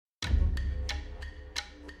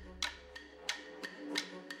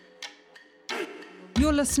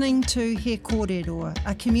You're listening to He Kōrero,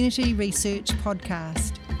 a community research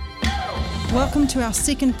podcast. Welcome to our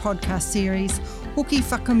second podcast series, Hoki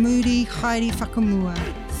Whakamuri, Haere Whakamua,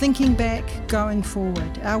 Thinking Back, Going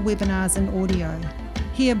Forward, our webinars in audio.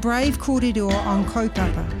 Hear brave kōrero on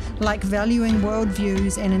kaupapa, like valuing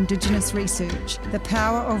worldviews and Indigenous research, the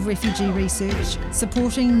power of refugee research,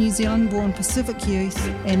 supporting New Zealand-born Pacific youth,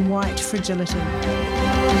 and white fragility.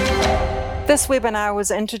 This webinar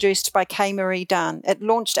was introduced by Kay Marie Dunn. It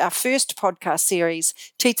launched our first podcast series,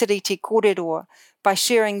 Titiriti Kōrero, by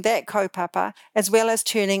sharing that kaupapa as well as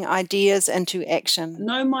turning ideas into action.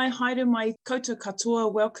 No mai haere mai koutou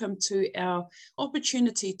katoa. Welcome to our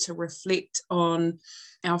opportunity to reflect on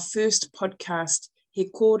our first podcast, He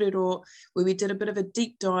Kōrero, where we did a bit of a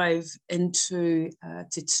deep dive into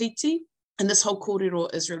te tiriti. And this whole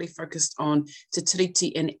kōrero is really focused on te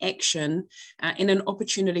tiriti in action and an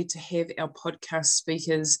opportunity to have our podcast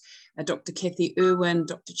speakers, Dr. Kathy Irwin,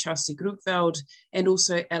 Dr. Chelsea Grukveld, and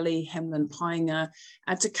also Ali Hamlin-Painga,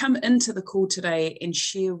 to come into the call today and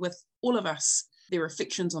share with all of us their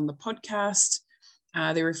reflections on the podcast,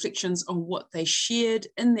 their reflections on what they shared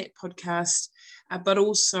in that podcast, but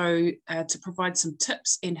also to provide some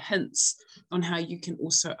tips and hints on how you can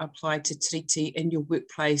also apply te tiriti in your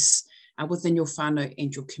workplace, within your whānau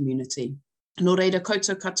and your community. Nō reira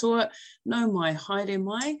koutou katoa, no mai, haere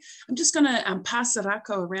mai. I'm just going to pass the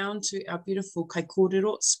rako around to our beautiful kai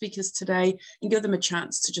kōrero speakers today and give them a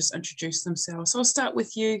chance to just introduce themselves. So I'll start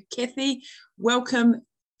with you, Kathy. Welcome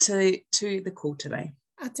to the call today.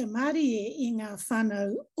 A te mari e ngā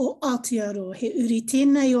whānau o Aotearoa, he uri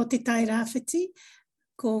tēnei o te tai rāwhiti,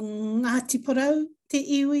 ko Ngāti Porau te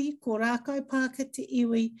iwi, ko Rākau Pāka te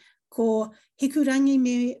iwi, ko Hikurangi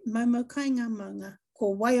me Maumaukai ngā maunga,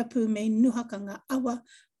 ko Waiapu me Nuhaka ngā awa,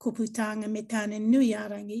 ko Putanga me tāne nui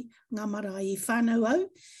arangi, ngā marae I whānau au,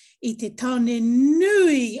 I te tāne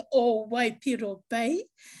nui o Waipiro Bay,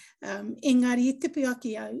 engari e tipu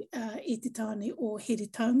aki au I te tāne o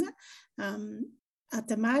Heretaunga, a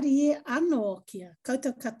te mari e anō kia,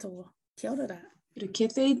 koutou katoa, kia ora rā.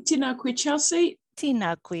 Kathy, tēnā koe Chelsea.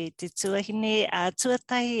 Tēnā koe te tuahine,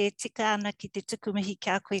 tuatahi e tika ana ki te tukumihi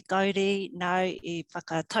kia koe kauri, nau e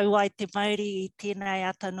whakatau ai te mauri I tēnei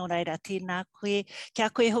ata nō reira tēnā koe. Kia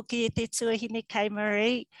koe hoki e te tuahine Kay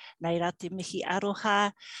Marie, nei rā te mihi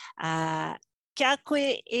aroha. Kia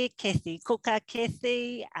koe e Kathy, ko ka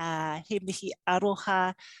Kathy, he mihi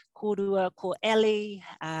aroha, kōrua ko Ali,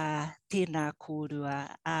 tēnā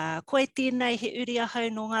kōrua. Koe tēnei he uri ahau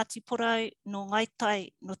no Ngāti Porau, no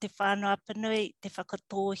Ngaitai, no te whānau apanui, te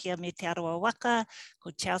whakatōhia me te aroa waka,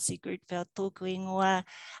 ko Chelsea Grukveld tōku ingoa,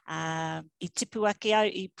 I tipu ake au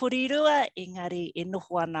I Porirua, engari e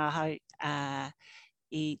noho ana hau I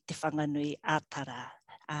te whanganui ātara.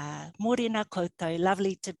 Mōrena koutou,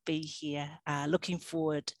 lovely to be here. Looking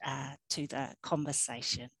forward to the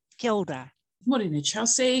conversation. Kia ora. Mōrena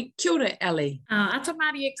Chelsea. Kia ora Ali. Ata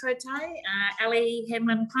Māori e koutou, Ali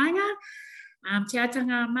Hamlin-Painga. Te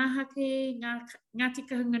atanga mahake, Ngāti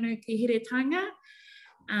Kahungunu ki Heretaunga.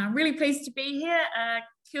 Really pleased to be here.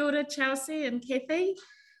 Kia ora Chelsea and Kathy.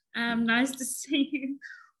 Nice to see you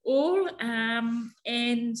all.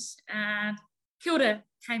 And kia ora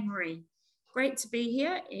Kay Marie. Great to be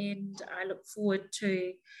here, and I look forward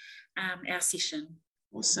to our session.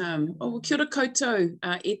 Awesome. Oh, well, kia ora koutou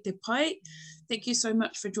e te pai. Thank you so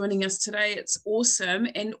much for joining us today. It's awesome.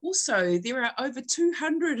 And also, there are over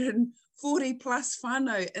 240 plus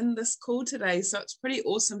whānau in this call today. So it's pretty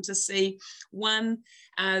awesome to see one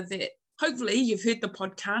that hopefully you've heard the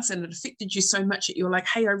podcast and it affected you so much that you're like,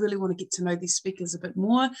 hey, I really want to get to know these speakers a bit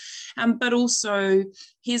more. But also,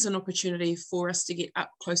 here's an opportunity for us to get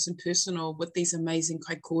up close and personal with these amazing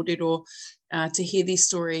kai kōrero, to hear their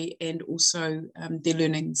story and also their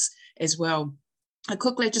learnings as well. I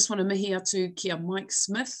quickly just want to mihi atu kia Mike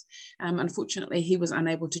Smith. Unfortunately, he was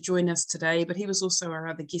unable to join us today, but he was also our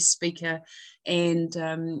other guest speaker. And,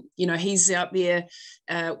 he's out there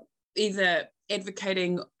either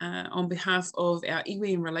advocating on behalf of our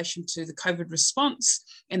iwi in relation to the COVID response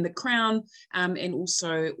and the Crown, and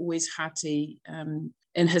also always hearty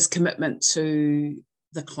in his commitment to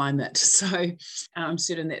the climate. So I'm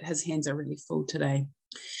certain that his hands are really full today.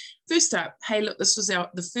 First up, hey, look, this was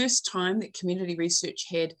the first time that community research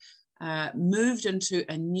had moved into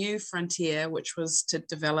a new frontier, which was to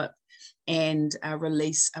develop and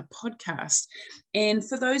release a podcast. And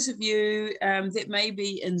for those of you that may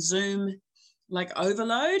be in Zoom like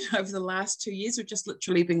overload over the last 2 years, we've just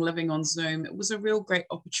literally been living on Zoom. It was a real great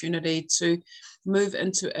opportunity to move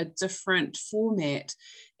into a different format.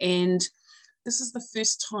 And this is the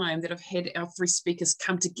first time that I've had our 3 speakers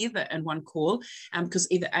come together in one call, because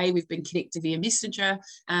either A, we've been connected via Messenger,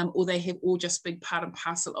 or they have all just been part and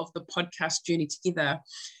parcel of the podcast journey together.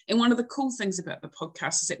 And one of the cool things about the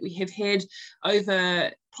podcast is that we have had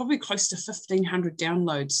over probably close to 1,500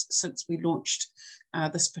 downloads since we launched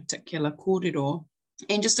this particular kōrero.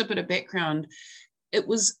 And just a bit of background, it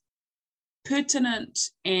was pertinent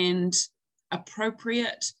and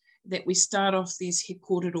appropriate that we start off these He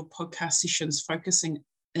Kōrero podcast sessions focusing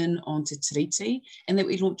in on Te Tiriti, and that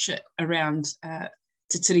we launch it around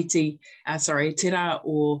Te Tiriti, Te Rā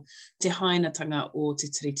or Te Hainatanga or Te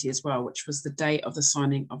Tiriti as well, which was the day of the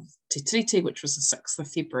signing of Te Tiriti, which was the 6th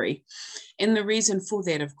of February. And the reason for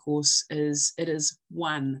that, of course, is it is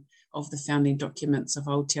one of the founding documents of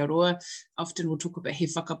Aotearoa. Often we'll talk about He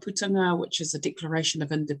Whakaputanga, which is a Declaration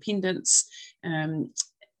of Independence,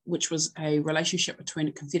 which was a relationship between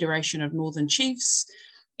a confederation of Northern chiefs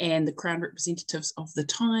and the Crown representatives of the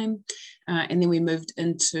time. And then we moved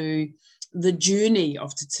into the journey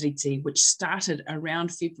of Te Tiriti, which started around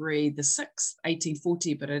February the 6th,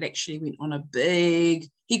 1840, but it actually went on a big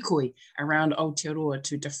hikoi around Aotearoa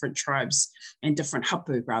to different tribes and different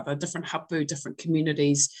hapu, different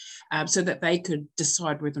communities, so that they could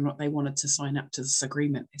decide whether or not they wanted to sign up to this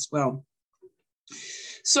agreement as well.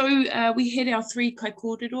 So we had our 3 kai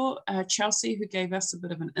kōrero, Chelsea, who gave us a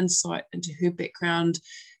bit of an insight into her background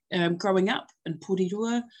growing up in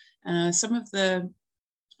Porirua, some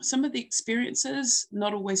of the experiences,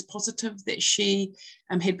 not always positive, that she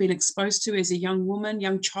had been exposed to as a young woman,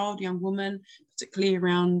 young woman, particularly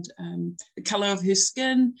around the colour of her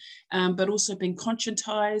skin, but also being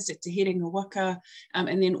conscientised at Te Haere Whakamua,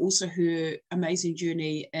 and then also her amazing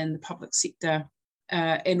journey in the public sector,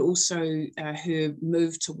 and also her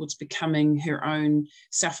move towards becoming her own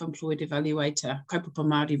self-employed evaluator, kaupapa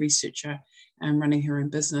Māori researcher, running her own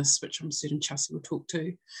business, which I'm certain Chelsea will talk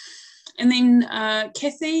to. And then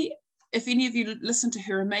Kathy, if any of you listened to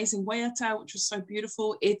her amazing waiata, which was so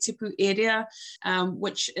beautiful, E Tipu Erea,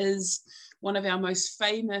 which is one of our most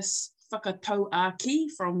famous whakatauaki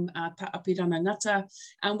from Ta'apirana Ngata,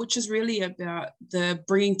 which is really about the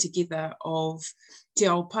bringing together of te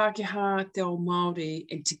ao Pākehā, te ao Māori,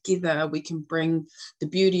 and together we can bring the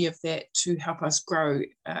beauty of that to help us grow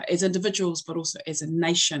as individuals, but also as a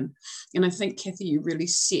nation. And I think, Kathy, you really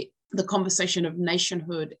set the conversation of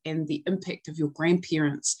nationhood and the impact of your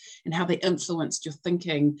grandparents and how they influenced your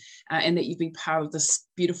thinking, and that you've been part of this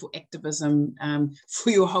beautiful activism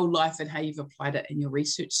for your whole life and how you've applied it in your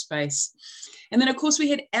research space. And then, of course,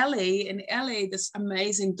 we had Ellie, and Ellie, this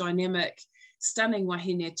amazing, dynamic, stunning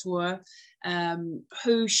wahine toa,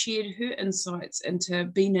 who shared her insights into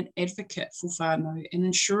being an advocate for whānau and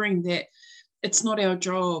ensuring that it's not our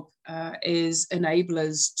job as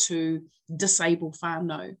enablers to disable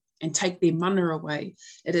whānau and take their mana away.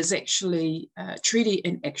 It is actually treaty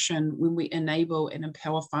in action when we enable and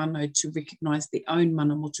empower whānau to recognise their own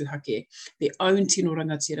mana motuhake, their own tino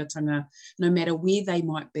rangatiratanga, no matter where they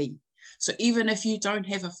might be. So even if you don't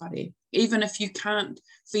have a whare, even if you can't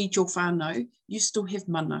feed your whānau, you still have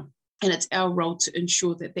mana. And it's our role to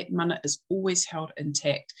ensure that that mana is always held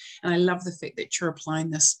intact. And I love the fact that you're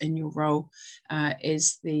applying this in your role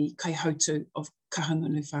as the kaihautu of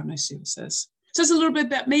Kahungunu Whānau Services. So it's a little bit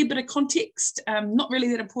about me, bit of context, not really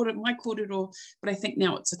that important, my kōrero, but I think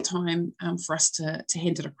now it's a time for us to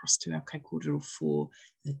hand it across to our kai kōrero for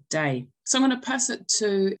the day. So I'm going to pass it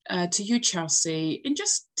to you, Chelsea, and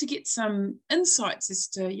just to get some insights as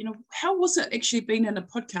to, how was it actually being in a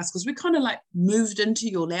podcast? Because we kind of like moved into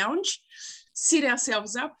your lounge, set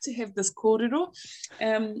ourselves up to have this kōrero.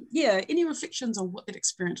 Any reflections on what that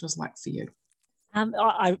experience was like for you?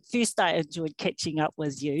 I enjoyed catching up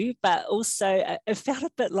with you, but also it felt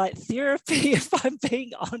a bit like therapy, if I'm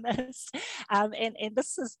being honest. And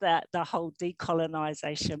this is the whole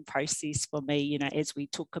decolonisation process for me, as we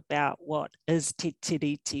talk about what is Te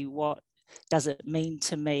Tiriti, what does it mean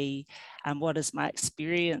to me, and what is my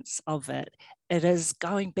experience of it. It is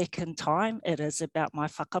going back in time. It is about my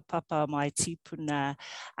whakapapa, my tipuna.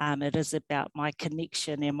 It is about my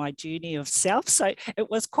connection and my journey of self. So it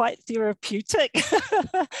was quite therapeutic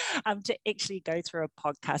to actually go through a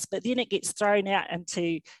podcast. But then it gets thrown out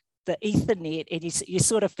into the ethernet and you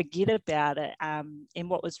sort of forget about it. And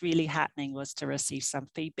what was really heartening was to receive some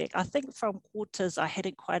feedback. I think from quarters I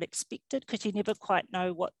hadn't quite expected, because you never quite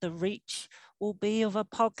know what the reach will be of a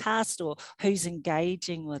podcast or who's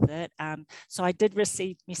engaging with it. So I did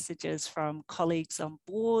receive messages from colleagues on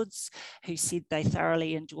boards who said they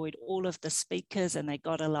thoroughly enjoyed all of the speakers and they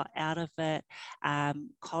got a lot out of it.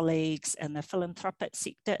 Colleagues in the philanthropic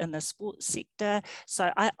sector, in the sports sector.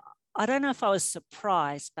 So I don't know if I was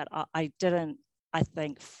surprised, but I didn't, I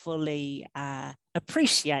think, fully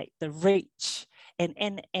appreciate the reach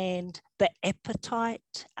and the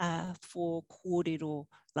appetite for kōrero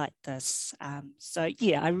like this. So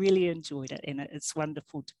yeah, I really enjoyed it, and it's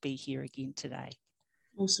wonderful to be here again today.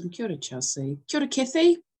 Awesome. Kia ora, Chelsea. Kia ora,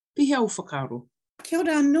 Kathy. Pihe au whakaaro. Kia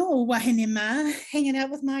ora anō, wahine mā, hanging out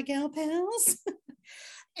with my gal pals.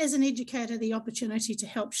 As an educator, the opportunity to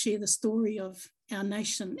help share the story of our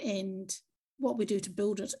nation and what we do to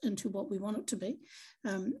build it into what we want it to be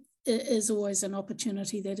is always an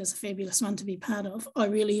opportunity that is a fabulous one to be part of. I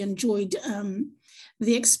really enjoyed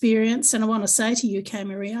the experience, and I want to say to you, Kay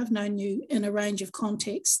Marie, I've known you in a range of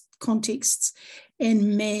contexts,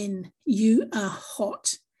 and man, you are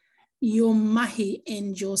hot. Your mahi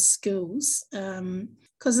and your skills,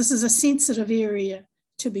 because this is a sensitive area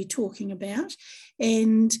to be talking about.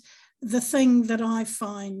 And the thing that I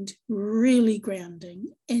find really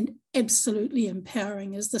grounding and absolutely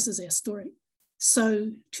empowering is this is our story.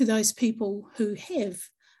 So to those people who have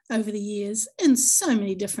over the years in so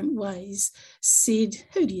many different ways said,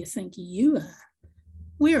 who do you think you are?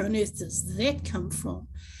 Where on earth does that come from?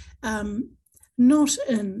 Not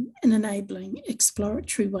in an enabling,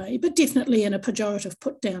 exploratory way, but definitely in a pejorative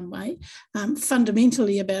put-down way,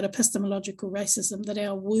 fundamentally about epistemological racism, that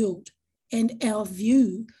our world and our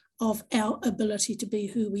view of our ability to be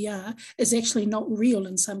who we are is actually not real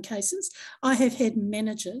in some cases. I have had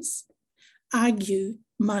managers argue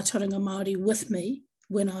mātauranga Māori with me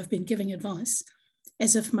when I've been giving advice,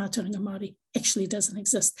 as if mātauranga Māori actually doesn't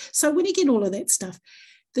exist. So when you get all of that stuff,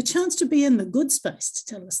 the chance to be in the good space to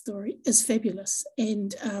tell a story is fabulous.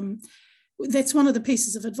 And that's one of the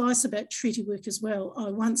pieces of advice about treaty work as well.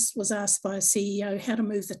 I once was asked by a CEO how to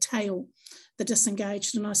move the tail, the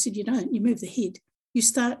disengaged, and I said, you don't, you move the head. You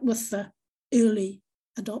start with the early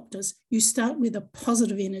adopters. You start where the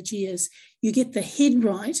positive energy is. You get the head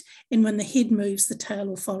right, and when the head moves, the tail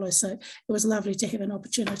will follow. So it was lovely to have an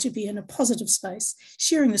opportunity to be in a positive space,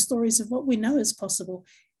 sharing the stories of what we know is possible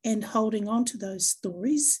and holding on to those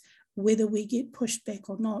stories, whether we get pushed back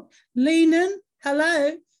or not. Lean in,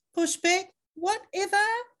 hello, push back, whatever.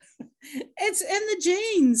 It's in the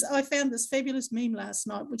genes. I found this fabulous meme last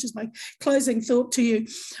night, which is my closing thought to you,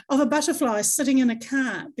 of a butterfly sitting in a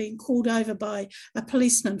car being called over by a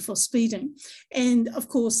policeman for speeding. And of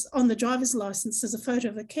course, on the driver's license, there's a photo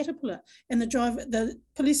of a caterpillar, and the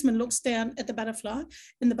policeman looks down at the butterfly,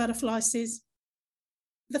 and the butterfly says,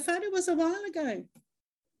 the photo was a while ago.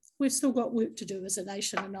 We've still got work to do as a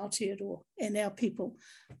nation in Aotearoa, and our people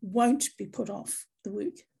won't be put off the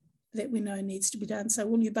work that we know needs to be done. So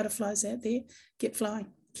all you butterflies out there, get flying.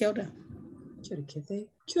 Kia ora. Kia ora, Kathy.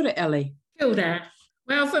 Kia ora, Ellie. Kia ora.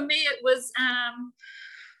 Well, for me, it was,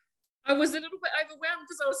 I was a little bit overwhelmed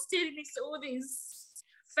because I was standing next to all these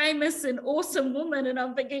famous and awesome women, and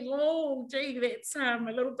I'm thinking, oh, gee, that's a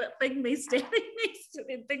little bit big, me standing next to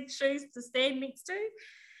them, big shoes to stand next to.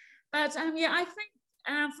 But yeah, I think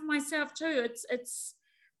for myself too, it's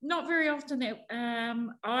not very often that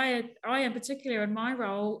I in particular in my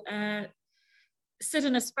role sit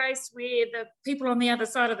in a space where the people on the other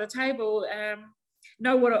side of the table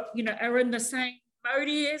know what, are in the same mode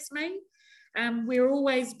as me. We're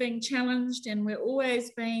always being challenged, and we're always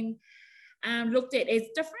being looked at as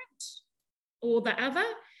different or the other.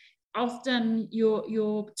 Often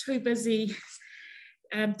you're too busy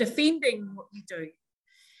defending what you do.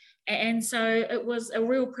 And so it was a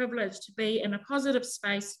real privilege to be in a positive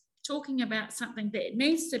space, talking about something that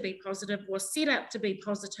needs to be positive, was set up to be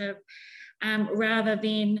positive, rather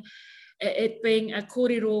than it being a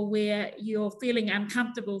kōrero where you're feeling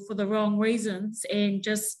uncomfortable for the wrong reasons and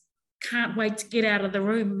just can't wait to get out of the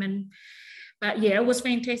room. But yeah, it was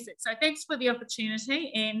fantastic. So thanks for the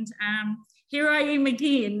opportunity. And here I am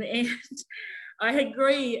again. And I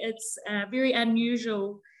agree, it's very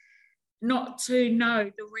unusual not to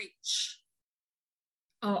know the reach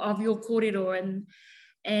of your kōrero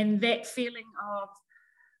and that feeling of,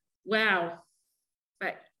 wow.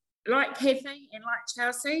 But like Kathy and like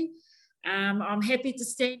Chelsea, I'm happy to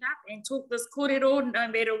stand up and talk this kōrero no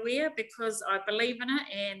matter where, because I believe in it,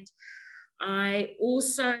 and I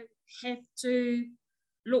also have to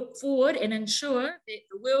look forward and ensure that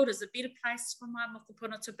the world is a better place for my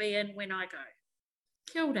mokopuna to be in when I go.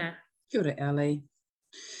 Kia ora. Kia ora, Ellie.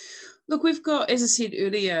 Look, we've got, as I said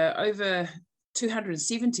earlier, over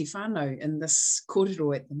 270 whānau in this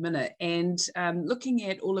kōrero at the minute. And looking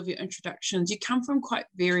at all of your introductions, you come from quite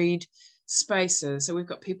varied spaces. So we've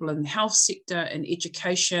got people in the health sector, in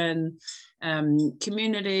education,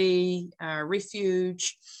 community,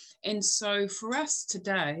 refuge. And so for us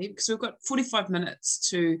today, because we've got 45 minutes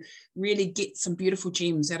to really get some beautiful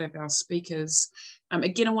gems out of our speakers,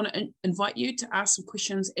 again, I want to invite you to ask some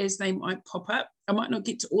questions as they might pop up. I might not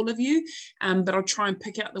get to all of you, but I'll try and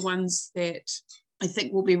pick out the ones that I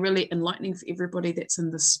think will be really enlightening for everybody that's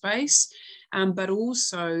in this space. But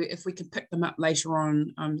also, if we can pick them up later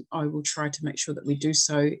on, I will try to make sure that we do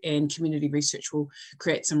so, and community research will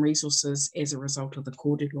create some resources as a result of the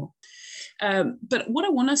kōrero. But what I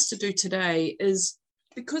want us to do today is,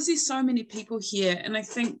 because there's so many people here, and I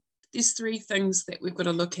think there's three things that we've got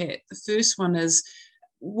to look at. The first one is,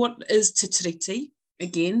 what is te tiriti,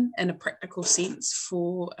 again, in a practical sense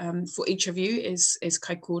for each of you as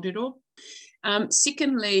kai kōrero.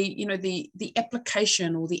 Secondly, you know, the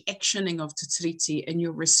application or the actioning of te tiriti in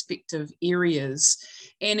your respective areas.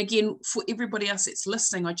 And again, for everybody else that's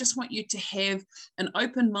listening, I just want you to have an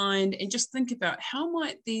open mind and just think about, how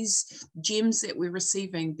might these gems that we're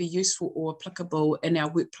receiving be useful or applicable in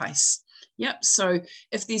our workplace? Yep. So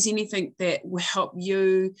if there's anything that will help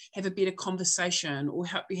you have a better conversation, or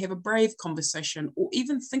help you have a brave conversation, or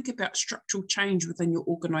even think about structural change within your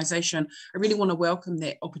organization, I really want to welcome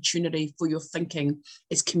that opportunity for your thinking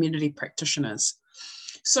as community practitioners.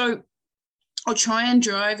 So I'll try and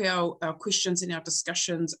drive our questions and our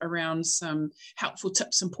discussions around some helpful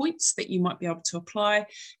tips and points that you might be able to apply,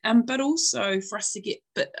 but also for us to get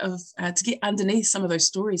to get underneath some of those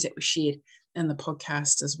stories that were shared in the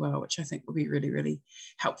podcast as well, which I think will be really, really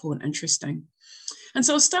helpful and interesting. And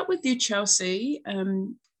so I'll start with you, Chelsea.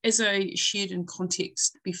 As I shared in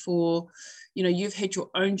context before, you know, you've had your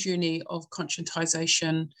own journey of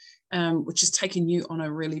conscientisation, which has taken you on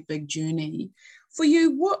a really big journey. For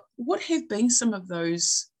you, what have been some of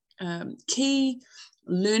those key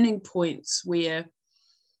learning points where,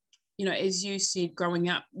 you know, as you said, growing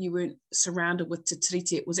up, you weren't surrounded with te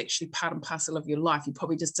tiriti. It was actually part and parcel of your life. You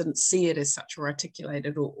probably just didn't see it as such, or articulate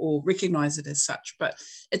it, or recognise it as such, but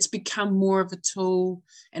it's become more of a tool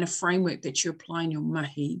and a framework that you apply in your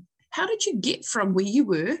mahi. How did you get from where you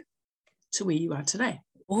were to where you are today?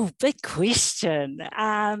 Oh, big question.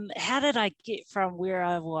 How did I get from where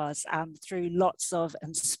I was? Through lots of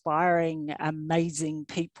inspiring, amazing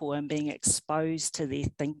people and being exposed to their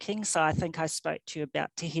thinking. So I think I spoke to you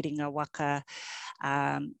about Te Herenga Waka,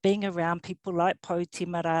 being around people like Po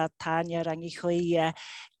Timara, Tanya Rangihoia,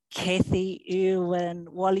 Kathy Irwin,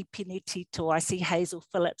 Wally Pinetito. I see Hazel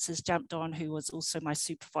Phillips has jumped on, who was also my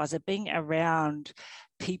supervisor. Being around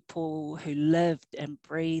people who lived and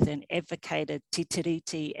breathed and advocated te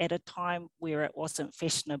tiriti at a time where it wasn't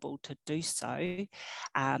fashionable to do so,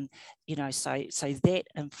 you know, so that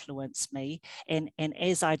influenced me. And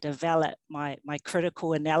as I developed my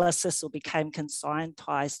critical analysis, or became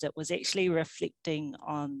conscientised, it was actually reflecting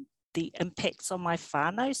on the impacts on my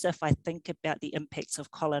whānau. So if I think about the impacts of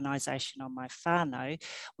colonisation on my whānau,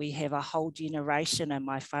 we have a whole generation in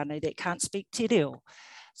my whānau that can't speak te reo.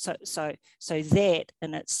 So that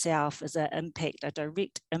in itself is a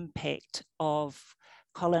direct impact of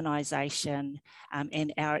colonisation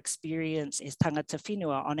and our experience as tangata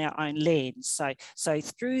whenua on our own land. So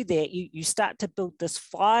through that, you start to build this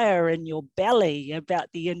fire in your belly about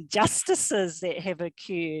the injustices that have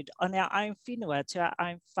occurred on our own whenua, to our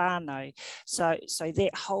own whānau. So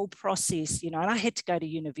that whole process, you know, and I had to go to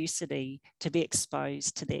university to be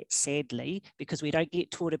exposed to that, sadly, because we don't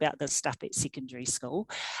get taught about this stuff at secondary school.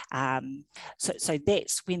 So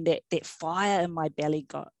that's when that fire in my belly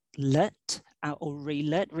got lit, or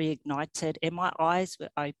reignited, and my eyes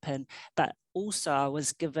were open, but also I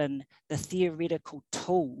was given the theoretical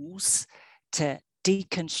tools to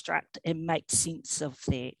deconstruct and make sense of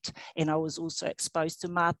that. And I was also exposed to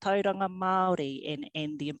mātauranga Māori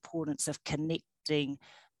and the importance of connecting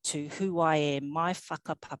to who I am, my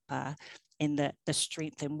whakapapa, and the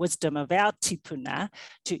strength and wisdom of our tipuna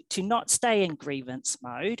to not stay in grievance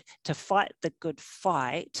mode, to fight the good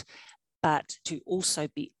fight, but to also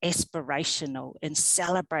be aspirational and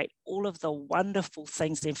celebrate all of the wonderful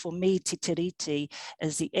things. And for me, te tiriti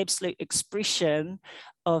is the absolute expression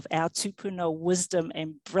of our tupuna wisdom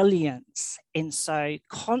and brilliance. And so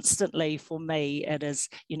constantly for me, it is,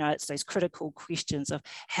 you know, it's those critical questions of,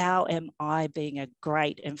 how am I being a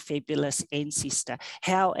great and fabulous ancestor?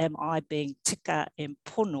 How am I being tika and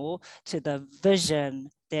pono to the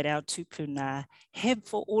vision that our tupuna have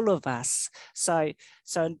for all of us? So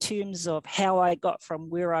in terms of how I got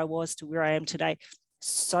from where I was to where I am today,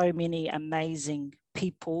 so many amazing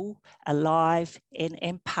people alive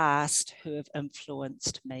and past who have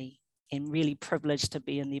influenced me, and really privileged to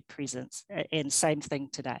be in their presence. And same thing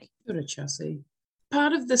today. Good, Chelsea.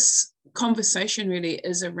 Part of this conversation really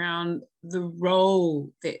is around the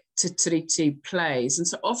role that Te Tiriti plays. And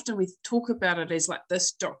so often we talk about it as like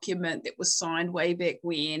this document that was signed way back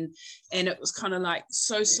when, and it was kind of like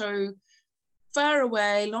so far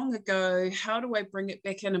away, long ago. How do I bring it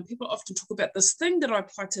back in? And people often talk about this thing that I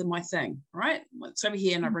apply to my thing, right? It's over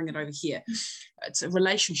here and I bring it over here. It's a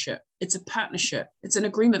relationship. It's a partnership. It's an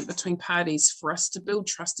agreement between parties for us to build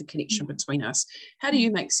trust and connection between us. How do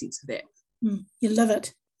you make sense of that? You live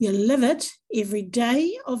it. You live it every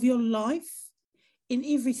day of your life in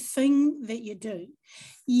everything that you do.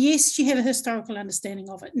 Yes, you have a historical understanding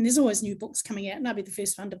of it, and there's always new books coming out, and I'll be the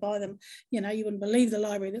first one to buy them. You know, you wouldn't believe the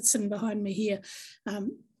library that's sitting behind me here,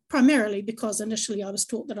 primarily because initially I was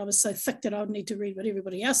taught that I was so thick that I would need to read what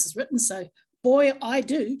everybody else has written, so boy, I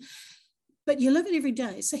do. But you live it every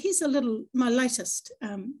day. So here's my latest.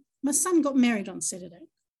 My son got married on Saturday.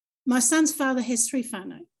 My son's father has 3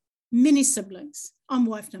 whānau, many siblings. I'm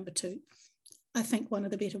wife number 2. I think one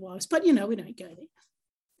of the better wives, but you know, we don't go there.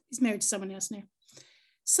 He's married to someone else now.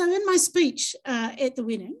 So in my speech at the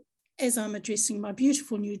wedding, as I'm addressing my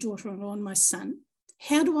beautiful new daughter-in-law and my son,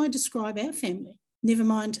 how do I describe our family? Never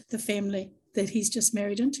mind the family that he's just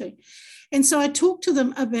married into. And so I talked to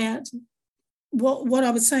them about what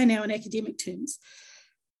I would say now in academic terms,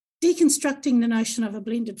 deconstructing the notion of a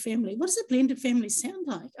blended family. What does a blended family sound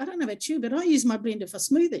like? I don't know about you, but I use my blender for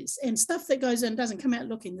smoothies, and stuff that goes in doesn't come out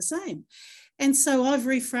looking the same. And so I've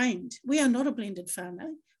reframed. We are not a blended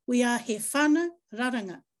whānau. We are he whānau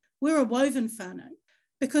raranga. We're a woven whānau.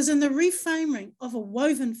 Because in the reframing of a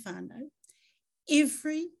woven whānau,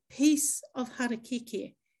 every piece of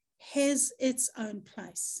harakeke has its own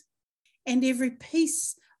place. And every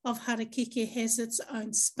piece of harakeke has its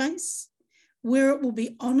own space where it will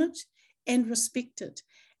be honoured and respected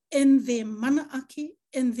in their manaaki,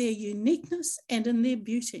 in their uniqueness and in their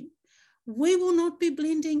beauty. We will not be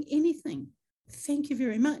blending anything. Thank you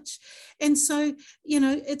very much. And so, you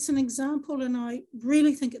know, it's an example, and I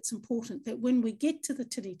really think it's important that when we get to the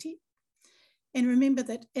tiriti, and remember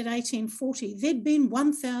that at 1840, there'd been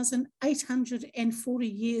 1,840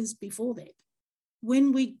 years before that.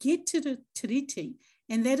 When we get to the tiriti,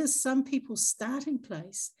 and that is some people's starting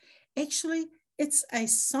place, actually, it's a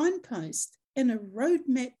signpost in a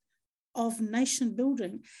roadmap of nation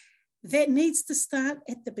building that needs to start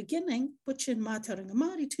at the beginning, which in Mātauranga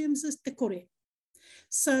Māori terms is te kore.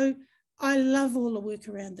 So I love all the work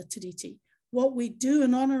around the tiriti. What we do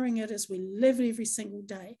in honouring it is we live it every single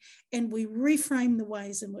day, and we reframe the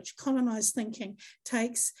ways in which colonised thinking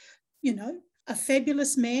takes, you know, a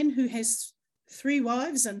fabulous man who has 3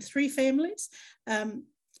 wives and 3 families and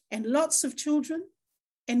lots of children,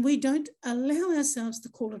 and we don't allow ourselves to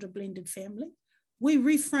call it a blended family. We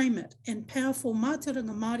reframe it in powerful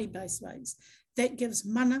Mātauranga Māori based ways that gives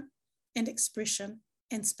mana and expression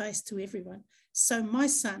and space to everyone. So my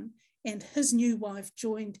son and his new wife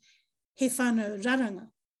joined He Whānau Raranga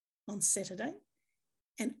on Saturday,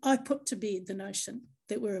 and I put to bed the notion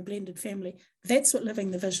that we're a blended family. That's what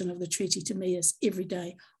living the vision of the treaty to me is every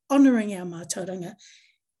day, honouring our mātauranga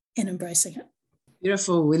and embracing it.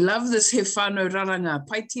 Beautiful. We love this He Whānau Raranga.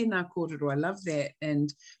 Pai tēnā kōrero. I love that.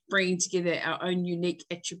 And bringing together our own unique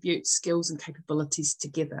attributes, skills and capabilities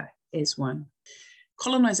together as one.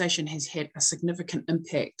 Colonisation has had a significant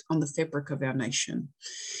impact on the fabric of our nation,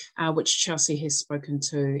 which Chelsea has spoken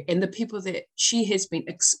to, and the people that she has been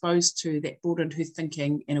exposed to that broadened her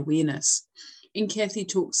thinking and awareness. And Kathy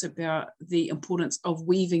talks about the importance of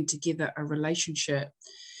weaving together a relationship.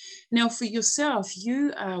 Now, for yourself,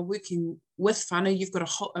 you are working with whānau, you've got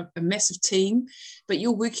a massive team, but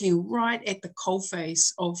you're working right at the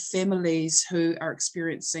coalface of families who are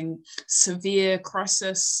experiencing severe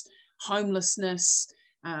crisis, homelessness,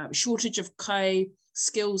 shortage of kai,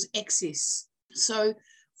 skills, access. So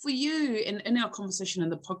for you, in our conversation in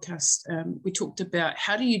the podcast, we talked about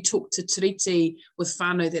how do you talk to tiriti with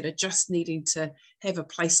whānau that are just needing to have a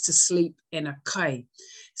place to sleep and a kai.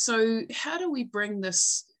 So how do we bring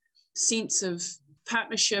this sense of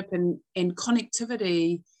partnership and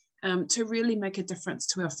connectivity to really make a difference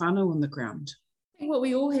to our whānau on the ground? I think what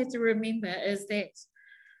we all have to remember is that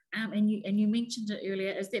and you mentioned it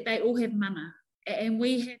earlier, is that they all have mana, and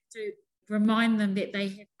we have to remind them that they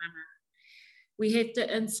have mana. We have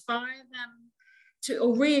to inspire them to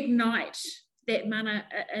or reignite that mana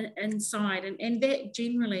inside, and that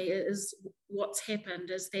generally is what's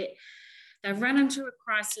happened, is that they've run into a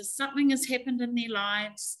crisis, something has happened in their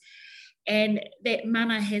lives, and that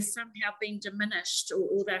mana has somehow been diminished,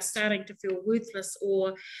 or they're starting to feel worthless,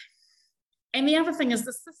 and the other thing is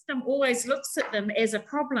the system always looks at them as a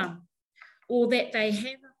problem, or that they have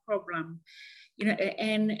a problem, you know.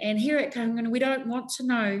 And here at Kahungunu, we don't want to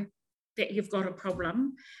know that you've got a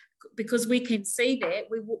problem. because we can see that,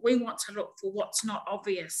 we want to look for what's not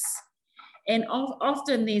obvious. And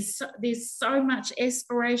often there's so much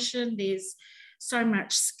aspiration, there's so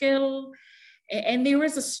much skill, and there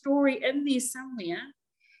is a story in there somewhere.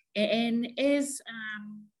 And as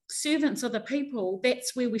servants of the people,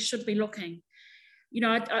 that's where we should be looking. You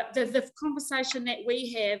know, the conversation that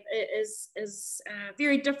we have is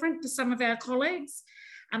very different to some of our colleagues.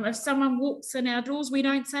 If someone walks in our doors, we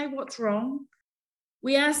don't say what's wrong.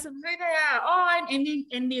 We ask them who they are. Oh,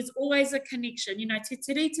 and there's always a connection. You know, Te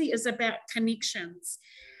Tiriti is about connections.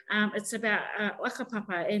 It's about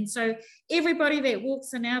whakapapa. And so everybody that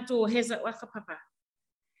walks in our door has a whakapapa.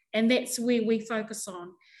 And that's where we focus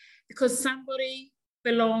on. Because somebody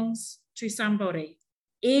belongs to somebody.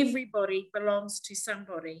 Everybody belongs to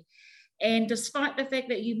somebody. And despite the fact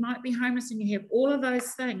that you might be homeless and you have all of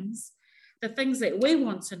those things, the things that we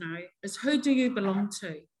want to know is, who do you belong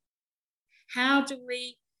to? How do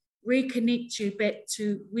we reconnect you back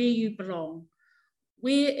to where you belong?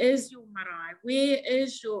 Where is your marae? Where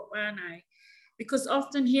is your whānau? Because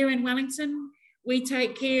often here in Wellington, we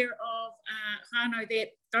take care of whānau that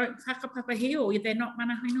don't whakapapa here, or they're not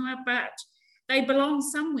mana whenua, but they belong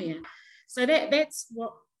somewhere. So that's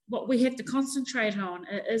what we have to concentrate on,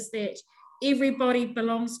 is that everybody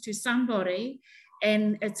belongs to somebody,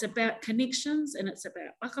 and it's about connections, and it's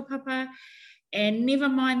about whakapapa. And never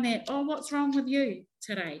mind that, oh, what's wrong with you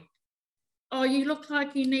today? Oh, you look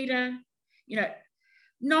like you need a,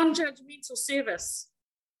 non-judgmental service.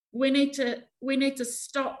 We need to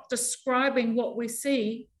stop describing what we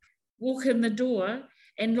see, walk in the door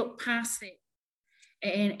and look past that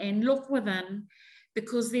and look within,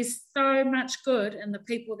 because there's so much good in the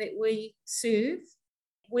people that we serve.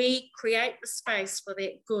 We create the space for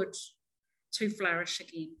that good to flourish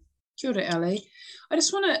again. Kia ora, Ali. I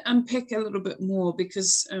just want to unpack a little bit more,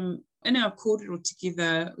 because in our kōrero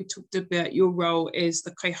together, we talked about your role as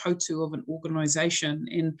the kaihautu of an organisation.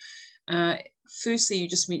 And firstly, you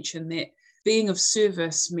just mentioned that being of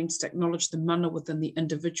service means to acknowledge the mana within the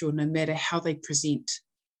individual, no matter how they present,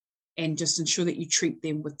 and just ensure that you treat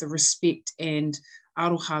them with the respect and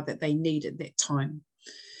aroha that they need at that time.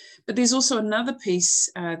 But there's also another piece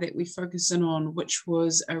that we focus in on, which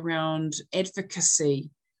was around advocacy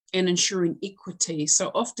and ensuring equity.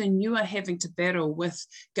 So often you are having to battle with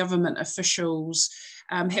government officials,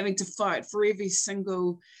 having to fight for every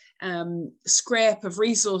single scrap of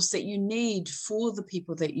resource that you need for the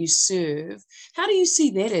people that you serve. How do you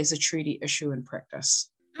see that as a treaty issue in practice?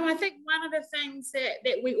 Oh, I think one of the things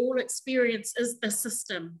that we all experience is the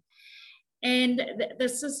system. And the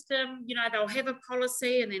system, they'll have a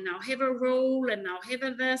policy, and then they'll have a rule, and they'll have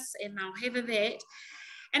a this, and they'll have a that.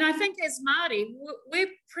 And I think as Māori, we're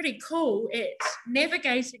pretty cool at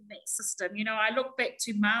navigating that system. I look back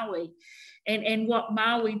to Maui and what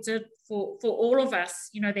Maui did for all of us,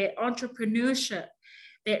 that entrepreneurship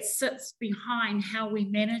that sits behind how we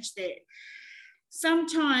manage that.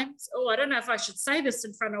 Sometimes, I don't know if I should say this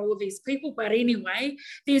in front of all these people, but anyway,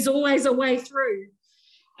 there's always a way through.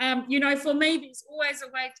 For me, there's always a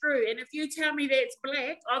way through. And if you tell me that's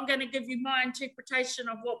black, I'm going to give you my interpretation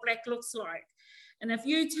of what black looks like. And if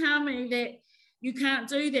you tell me that you can't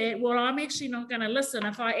do that, well, I'm actually not going to listen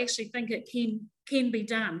if I actually think it can be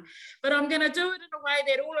done. But I'm going to do it in a way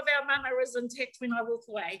that all of our mana is intact when I walk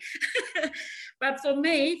away. But for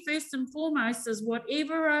me, first and foremost, is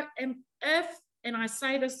whatever and I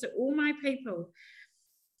say this to all my people,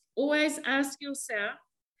 always ask yourself,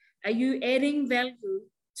 are you adding value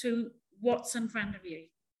to what's in front of you?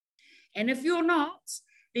 And if you're not,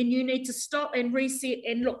 then you need to stop and reset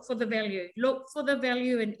and look for the value. Look for the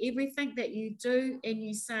value in everything that you do and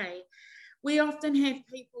you say. We often have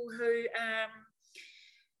people who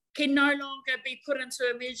can no longer be put into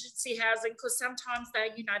emergency housing because sometimes they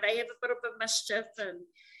have a bit of a mischief,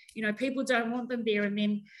 and people don't want them there. And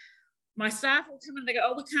then my staff will come and they go,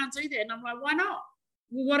 "Oh, we can't do that." And I'm like, "Why not?"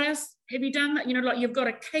 Well, what else have you done? You've got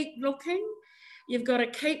to keep looking. You've got to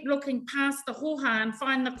keep looking past the hoha and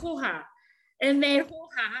find the koha in that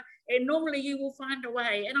hoha, and normally you will find a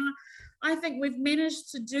way. And I think we've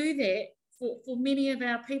managed to do that for many of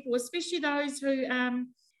our people, especially those who,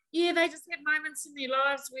 they just have moments in their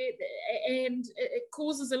lives and it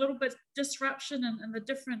causes a little bit of disruption in the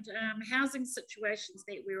different housing situations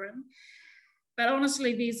that we're in. But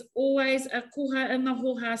honestly, there's always a koha in the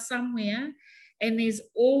hoha somewhere, and there's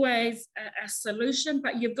always a solution,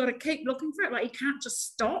 but you've got to keep looking for it. Like, you can't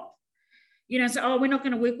just stop. Say, "Oh, we're not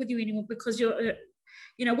going to work with you anymore because you're,"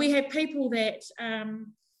 we have people that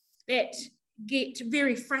get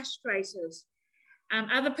very frustrated.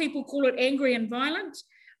 Other people call it angry and violent.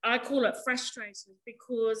 I call it frustrated,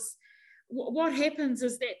 because what happens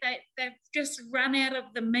is that they've just run out of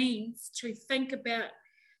the means to think about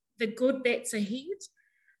the good that's ahead.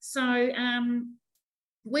 So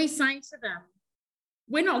we say to them,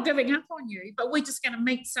 we're not giving up on you, but we're just going to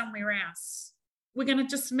meet somewhere else. We're going to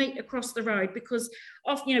just meet across the road because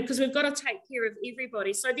we've got to take care of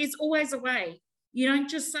everybody. So there's always a way. You don't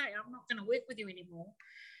just say, I'm not going to work with you anymore.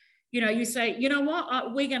 You say, you know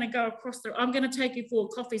what, we're going to go across I'm going to take you for a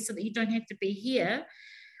coffee so that you don't have to be here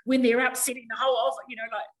when they're upsetting the whole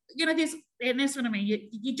office, and that's what I mean.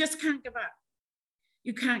 You just can't give up.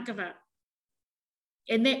 You can't give up.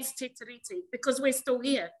 And that's te tiriti, because we're still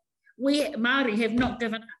here. We Māori have not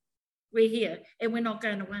given up. We're here and we're not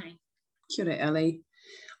going away. Kia ora, Ali.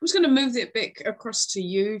 I'm just going to move that back across to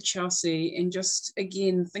you, Chelsea, and just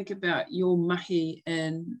again think about your mahi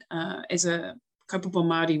and as a kaupapa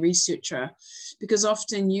Māori researcher, because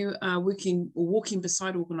often you are walking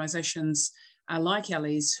beside organisations like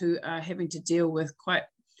Ali's who are having to deal with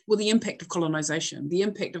the impact of colonisation, the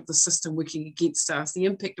impact of the system working against us, the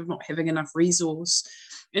impact of not having enough resource.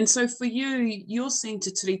 And so for you, you're seeing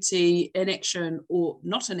Te Tiriti in action or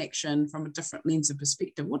not in action from a different lens and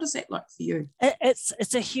perspective. What is that like for you?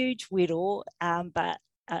 It's a huge whirl, but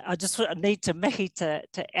I just need to mihi to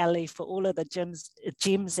Ali for all of the gems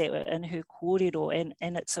that were in her kōrero,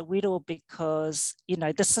 and it's a whirl because,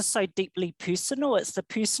 this is so deeply personal. It's the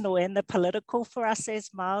personal and the political for us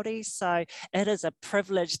as Māori. So it is a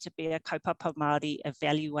privilege to be a kaupapa Māori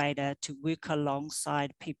evaluator, to work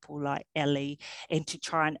alongside people like Ali and to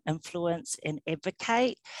try and influence and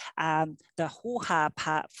advocate. The hoha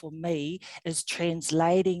part for me is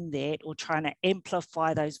translating that or trying to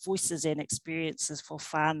amplify those voices and experiences for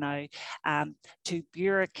whānau to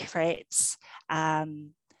bureaucrats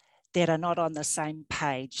that are not on the same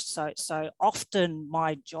page. So often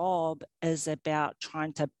my job is about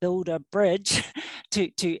trying to build a bridge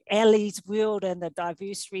to Ali's world and the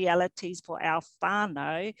diverse realities for our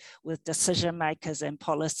whānau with decision makers and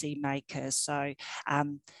policy makers. So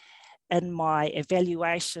in my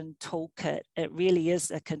evaluation toolkit, it really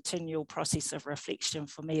is a continual process of reflection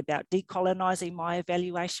for me about decolonising my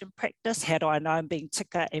evaluation practice. How do I know I'm being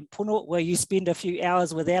tika and pono? Well, you spend a few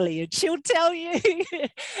hours with Ali and she'll tell you.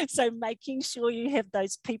 So making sure you have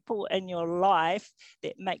those people in your life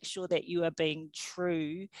that make sure that you are being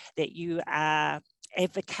true, that you are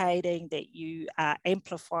advocating, that you are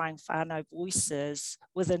amplifying whānau voices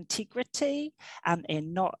with integrity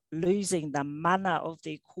and not losing the mana of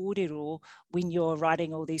their kōrero when you're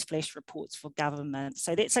writing all these flash reports for government.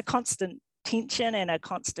 So that's a constant tension and a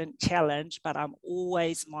constant challenge, but I'm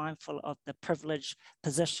always mindful of the privileged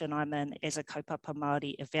position I'm in as a kaupapa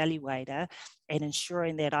Māori evaluator and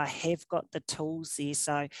ensuring that I have got the tools there.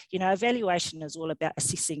 So, evaluation is all about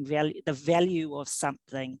assessing the value of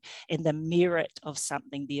something and the merit of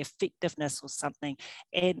something, the effectiveness of something.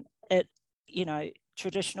 And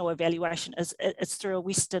traditional evaluation it's through a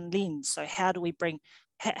Western lens. So how do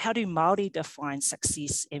Māori define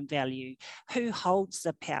success and value? Who holds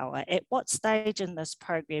the power? At what stage in this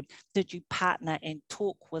program did you partner and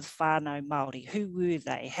talk with whānau Māori? Who were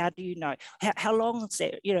they? How do you know? How long is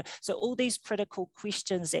that? So all these critical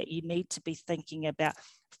questions that you need to be thinking about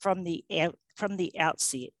from the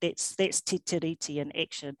outset. That's te tiriti in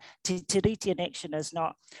action. Te tiriti in action is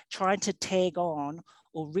not trying to tag on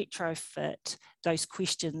or retrofit those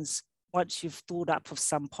questions once you've thought up of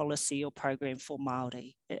some policy or program for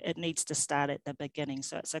Māori. It needs to start at the beginning.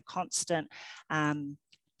 So it's a constant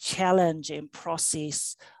challenge and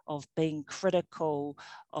process of being critical,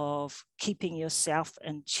 of keeping yourself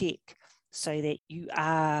in check so that you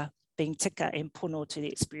are being tika and pono to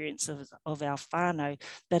the experience of our whānau,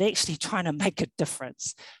 but actually trying to make a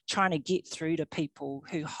difference, trying to get through to people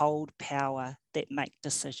who hold power, that make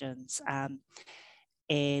decisions.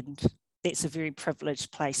 And that's a very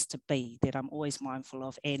privileged place to be, that I'm always mindful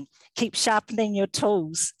of, and keep sharpening your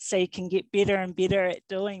tools so you can get better and better at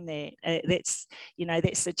doing that. That's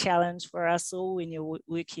the challenge for us all when you're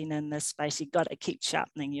working in this space. You've got to keep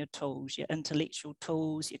sharpening your tools, your intellectual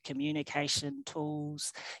tools, your communication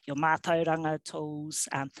tools, your mātauranga tools.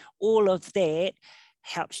 All of that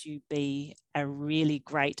helps you be a really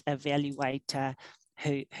great evaluator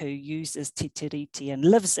who uses te tiriti and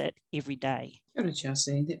lives it every day. Kia ora,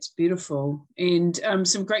 Chelsea, that's beautiful. And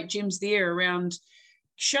some great gems there around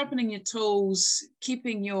sharpening your tools,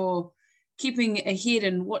 keeping ahead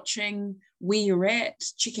and watching where you're at,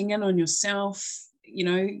 checking in on yourself,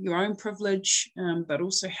 your own privilege, but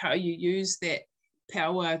also how you use that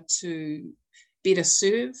power to better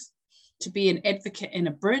serve, to be an advocate and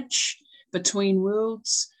a bridge between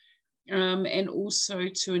worlds, and also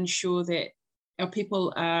to ensure that our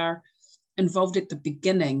people are involved at the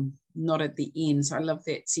beginning not at the end. So I love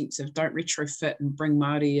that sense of don't retrofit and bring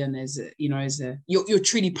Māori in as your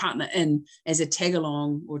treaty partner in as a tag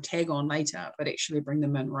along or tag on later, but actually bring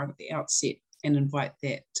them in right at the outset and invite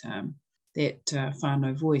that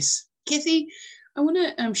whānau voice. Kathy, I want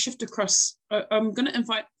to shift across. I'm going to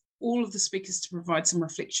invite all of the speakers to provide some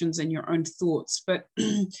reflections and your own thoughts, but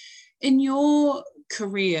in your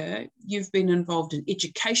career, you've been involved in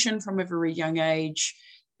education from a very young age.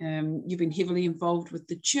 You've been heavily involved with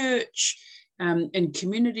the church in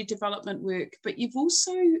community development work, but you've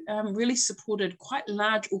also really supported quite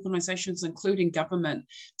large organisations, including government,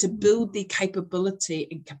 to build their capability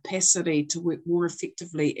and capacity to work more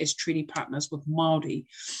effectively as treaty partners with Māori.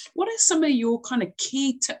 What are some of your kind of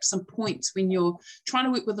key tips and points when you're trying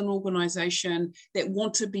to work with an organisation that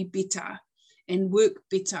want to be better and work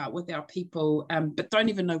better with our people, but don't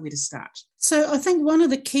even know where to start? So I think one of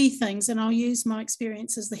the key things, and I'll use my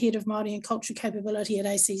experience as the head of Māori and Culture Capability at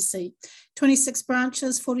ACC, 26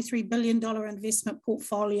 branches, $43 billion investment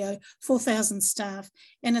portfolio, 4,000 staff,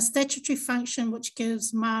 and a statutory function which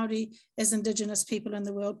gives Māori as Indigenous people in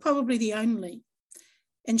the world probably the only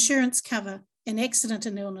insurance cover in accident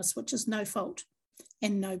and illness, which is no fault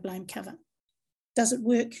and no blame cover. Does it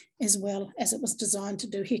work as well as it was designed to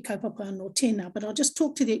do? He kaupapa no tēnā, but I'll just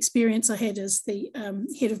talk to the experience I had as the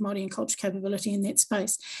head of Māori and Culture Capability in that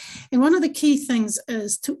space. And one of the key things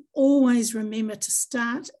is to always remember to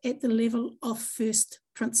start at the level of first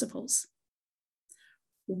principles.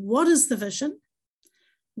 What is the vision?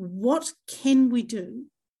 What can we do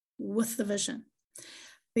with the vision?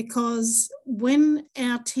 Because when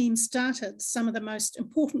our team started, some of the most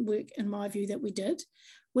important work, in my view, that we did,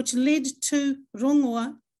 which led to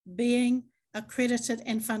Rongoa being accredited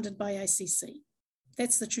and funded by ACC.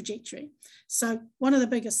 That's the trajectory. So one of the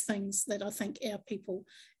biggest things that I think our people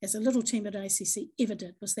as a little team at ACC ever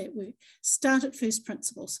did was that work. Start at first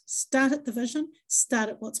principles, start at the vision, start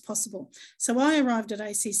at what's possible. So I arrived at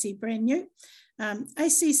ACC brand new.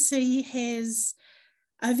 ACC has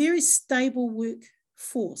a very stable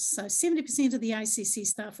workforce. So 70% of the ACC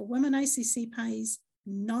staff are women. ACC pays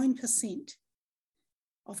 9%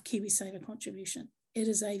 of KiwiSaver contribution. It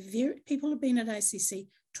is people have been at ACC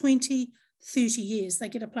 20, 30 years. They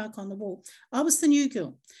get a plaque on the wall. I was the new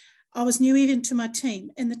girl. I was new even to my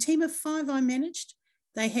team. And the team of 5 I managed,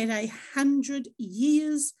 they had 100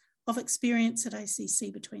 years of experience at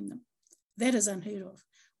ACC between them. That is unheard of.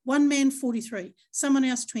 One man, 43, someone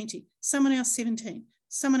else 20, someone else 17,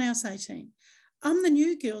 someone else 18. I'm the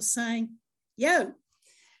new girl saying, yo,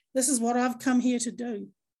 this is what I've come here to do.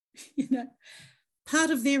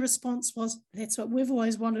 Part of their response was, that's what we've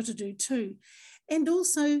always wanted to do too. And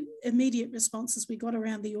also immediate responses we got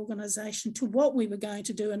around the organisation to what we were going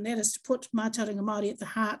to do, and that is to put Mātauranga Māori at the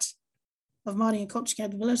heart of Māori and Culture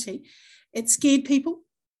Capability. It scared people.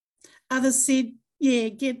 Others said, yeah,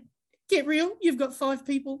 get real. You've got 5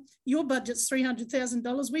 people. Your budget's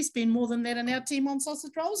 $300,000. We spend more than that in our team on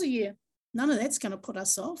sausage rolls a year. None of that's going to put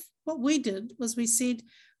us off. What we did was we said,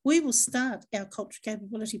 we will start our Culture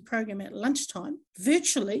Capability program at lunchtime,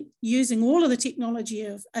 virtually using all of the technology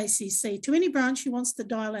of ACC. To any branch who wants to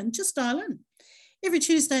dial in, just dial in. Every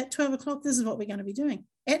Tuesday at 12 o'clock, this is what we're going to be doing.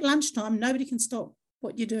 At lunchtime, nobody can stop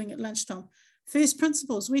what you're doing at lunchtime. First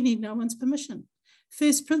principles, we need no one's permission.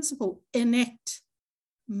 First principle, enact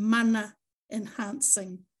mana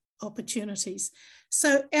enhancing opportunities.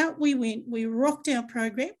 So out we went, we rocked our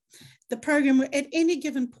program. The program, at any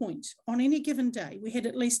given point, on any given day, we had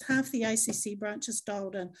at least half the ACC branches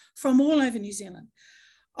dialed in from all over New Zealand.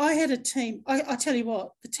 I had a team, I tell you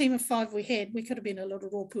what, the team of 5 we had, we could have been a little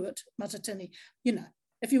rōpū at Matatini.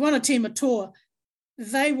 If you want a team of tour,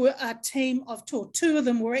 they were a team of tour. 2 of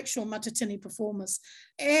them were actual Matatini performers.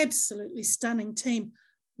 Absolutely stunning team.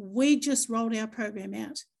 We just rolled our program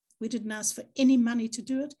out. We didn't ask for any money to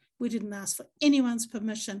do it. We didn't ask for anyone's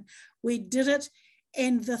permission. We did it.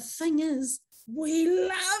 And the thing is, we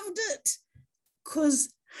loved it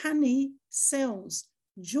because honey sells,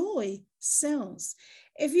 joy sells.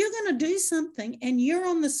 If you're going to do something and you're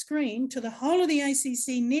on the screen to the whole of the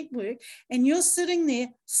ACC network and you're sitting there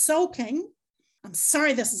sulking, I'm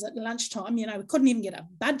sorry this is at lunchtime, we couldn't even get a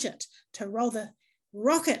budget to roll the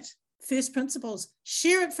rocket. First principles,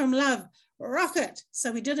 share it from love, rocket.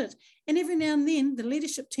 So we did it. And every now and then the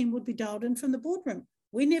leadership team would be dialed in from the boardroom.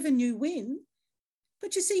 We never knew when.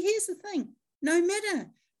 But you see, here's the thing, no matter,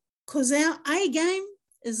 because our A game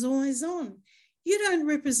is always on. You don't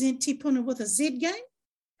represent Te Puna with a Z game.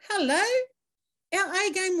 Hello? Our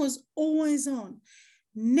A game was always on.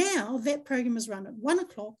 Now that program is run at 1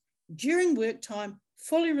 o'clock during work time,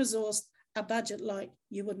 fully resourced, a budget like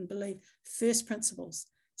you wouldn't believe. First principles.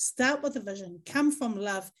 Start with a vision, come from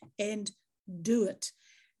love, and do it.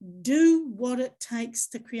 Do what it takes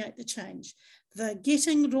to create the change. The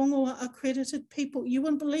Getting Rongoa accredited people, you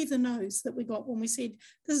wouldn't believe the no's that we got when we said,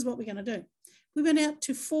 this is what we're going to do. We went out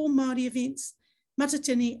to 4 Māori events,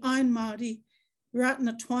 Matatini, Iron Māori,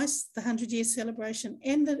 Ratana twice, the 100-year celebration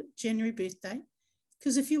and the January birthday.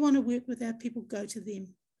 Because if you want to work with our people, go to them.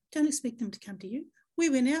 Don't expect them to come to you. We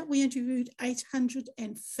went out, we interviewed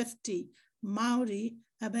 850 Māori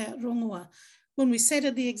about rongoa. When we sat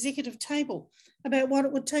at the executive table about what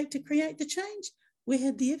it would take to create the change, we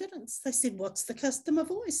had the evidence. They said, what's the customer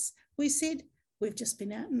voice? We said, we've just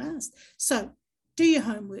been out and asked. So do your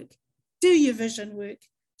homework, do your vision work,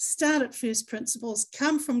 start at first principles,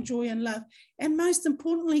 come from joy and love, and most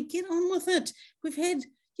importantly, get on with it. We've had,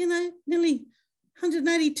 nearly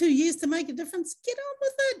 182 years to make a difference. Get on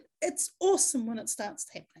with it. It's awesome when it starts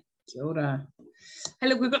happening. Kia ora. Hey,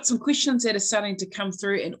 look, we've got some questions that are starting to come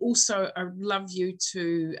through, and also I'd love you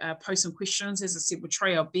to post some questions. As I said, we'll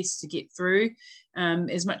try our best to get through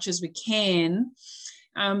as much as we can.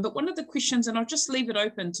 But one of the questions, and I'll just leave it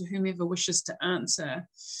open to whomever wishes to answer,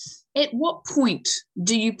 at what point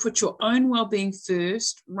do you put your own well-being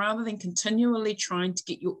first rather than continually trying to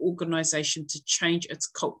get your organisation to change its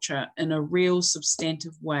culture in a real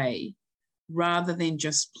substantive way, rather than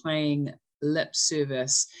just playing lip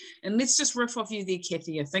service? And let's just riff off you there,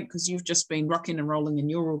 Kathy, I think, because you've just been rocking and rolling in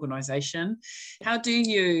your organisation. How do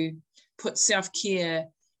you put self-care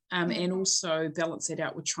and also balance it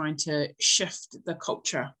out with trying to shift the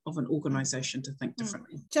culture of an organisation to think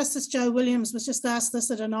differently? Justice Joe Williams was just asked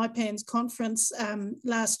this at an IPANS conference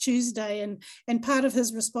last Tuesday, and part of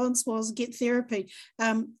his response was get therapy.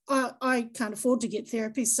 I can't afford to get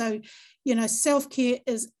therapy, so self-care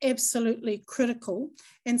is absolutely critical.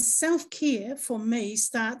 And self-care for me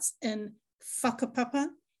starts in whakapapa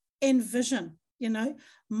and vision.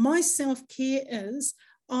 My self-care is,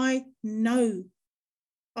 I know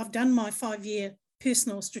I've done my 5-year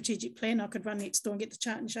personal strategic plan. I could run next door and get the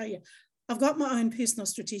chart and show you. I've got my own personal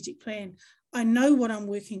strategic plan. I know what I'm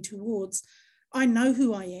working towards. I know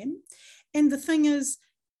who I am. And the thing is,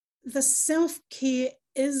 the self-care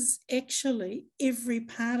is actually every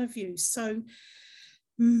part of you. So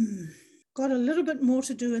got a little bit more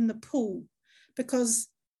to do in the pool, because,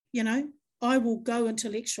 I will go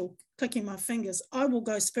intellectual, clicking my fingers. I will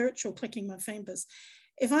go spiritual, clicking my fingers.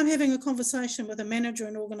 If I'm having a conversation with a manager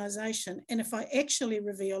in an organisation, and if I actually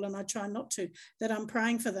reveal, and I try not to, that I'm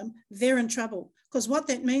praying for them, they're in trouble. Because what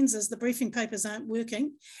that means is the briefing papers aren't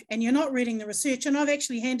working and you're not reading the research, and I've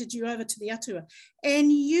actually handed you over to the atua,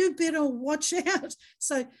 and you better watch out.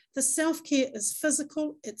 So the self-care is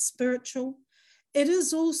physical, it's spiritual. It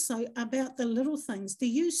is also about the little things. Do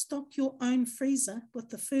you stock your own freezer with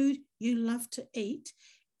the food you love to eat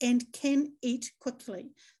and can eat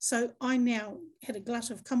quickly? So I now had a glut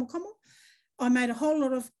of kamokamu. I made a whole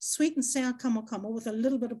lot of sweet and sour kamokamu with a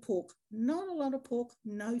little bit of pork. Not a lot of pork,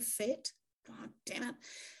 no fat. Oh, damn it.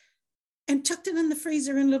 And chucked it in the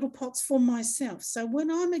freezer in little pots for myself. So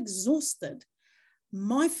when I'm exhausted,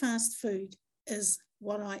 my fast food is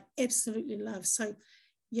what I absolutely love. So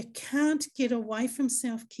you can't get away from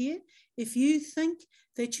self-care. If you think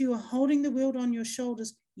that you are holding the world on your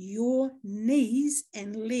shoulders, your knees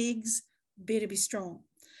and legs better be strong.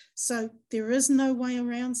 So there is no way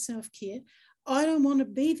around self-care. I don't want to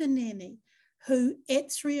be the nanny who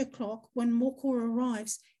at 3 o'clock when Moko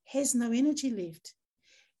arrives has no energy left.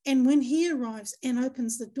 And when he arrives and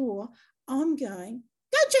opens the door, I'm going,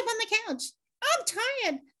 go jump on the couch. I'm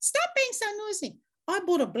tired. Stop being so noisy. I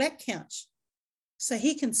bought a black couch so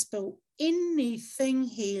he can spill anything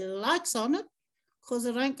he likes on it, because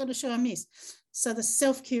it ain't going to show a mess. So the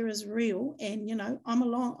self-care is real, and I'm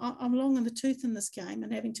long in the tooth in this game,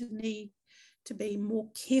 and having to need to be more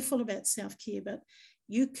careful about self-care. But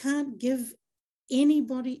you can't give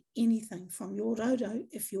anybody anything from your rodo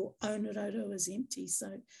if your own rodo is empty.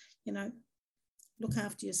 So look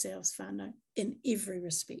after yourselves, whānau, in every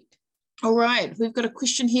respect. All right, we've got a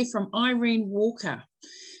question here from Irene Walker.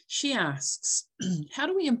 She asks, how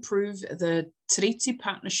do we improve the tiriti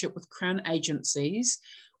partnership with Crown agencies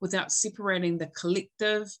without separating the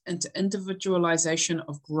collective into individualisation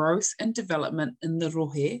of growth and development in the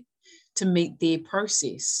rohe to meet their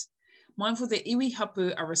process? Mindful that iwi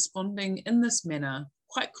hapu are responding in this manner,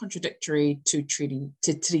 quite contradictory to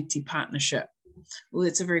tiriti partnership. Well,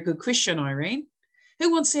 that's a very good question, Irene.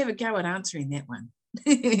 Who wants to have a go at answering that one?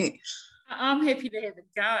 I'm happy to have a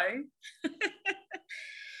go.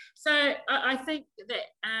 So I think that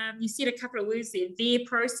you said a couple of words there, their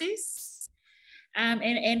process.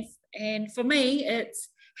 And for me, it's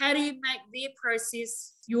how do you make their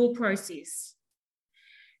process your process?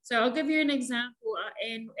 So I'll give you an example,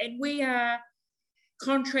 and we are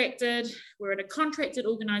contracted, we're a contracted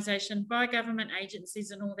organisation by government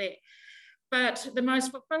agencies and all that. But the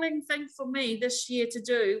most fulfilling thing for me this year to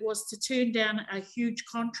do was to turn down a huge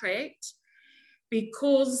contract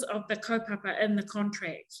because of the kaupapa in the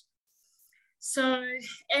contract. So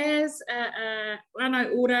as a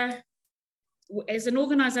whānau ora, as an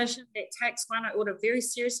organisation that takes whānau ora very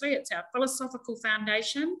seriously, it's our philosophical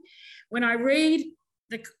foundation. When I read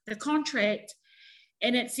the contract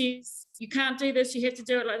and it says, you can't do this, you have to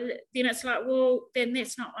do it like that, then it's like, well, then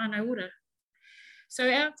that's not whānau ora. So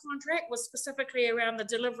our contract was specifically around the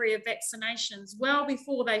delivery of vaccinations well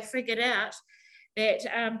before they figured out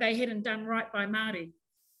that they hadn't done right by Māori.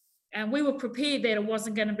 And we were prepared that it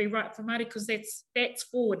wasn't going to be right for Māori because that's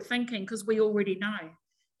forward thinking, because we already know.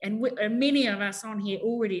 And many of us on here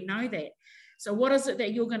already know that. So what is it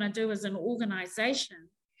that you're going to do as an organisation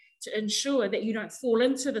to ensure that you don't fall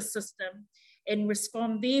into the system and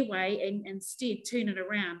respond their way and instead turn it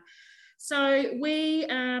around? So we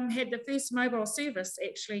had the first mobile service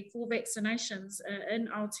actually for vaccinations in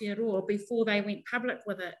Aotearoa before they went public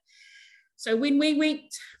with it. So when we went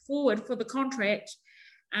forward for the contract,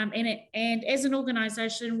 and as an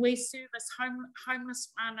organisation, we service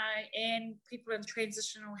homeless whānau and people in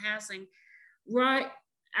transitional housing right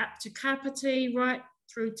up to Kapiti, right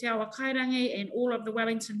through Te Awa Kairangi and all of the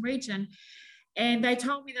Wellington region. And they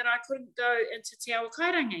told me that I couldn't go into Te Awa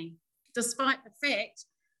Kairangi, despite the fact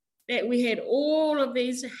that we had all of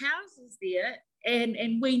these houses there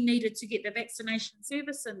and we needed to get the vaccination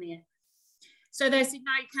service in there. So they said,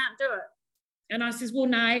 no, you can't do it. And I says, well,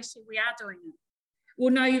 no, actually we are doing it.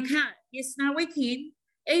 Well, no, you can't. Yes, no, we can.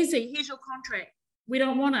 Easy, here's your contract. We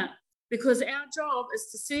don't want it because our job is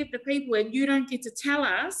to serve the people and you don't get to tell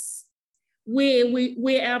us where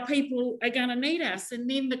our people are going to need us. And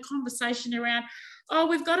then the conversation around, oh,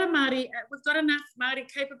 we've got enough Māori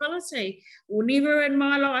capability. Well, never in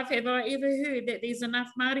my life have I ever heard that there's enough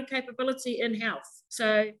Māori capability in health.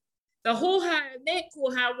 So the hoha and that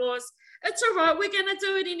koha was, it's all right, we're going to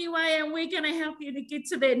do it anyway and we're going to help you to get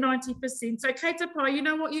to that 90%. So kei te pai, you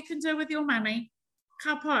know what you can do with your money?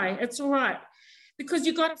 Ka pai, it's all right. Because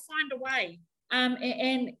you've got to find a way. And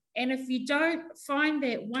if you don't find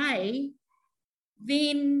that way,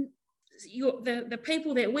 then the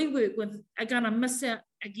people that we work with are going to miss out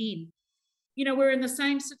again. You know, we're in the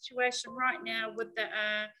same situation right now with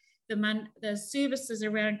the services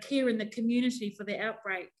around care in the community for the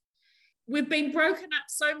outbreak. We've been broken up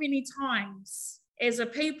so many times as a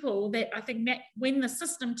people that I think that when the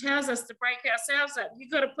system tells us to break ourselves up,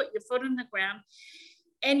 you've got to put your foot in the ground.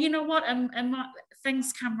 And you know what? And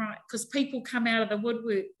things come right because people come out of the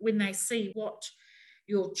woodwork when they see what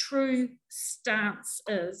your true stance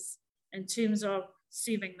is in terms of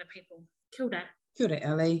serving the people. Kia ora. Kia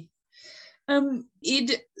ora, Ali.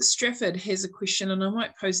 Ed Strafford has a question, and I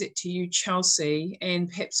might pose that to you, Chelsea, and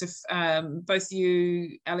perhaps if both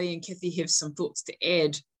you, Ali and Kathy, have some thoughts to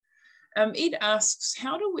add. Ed asks,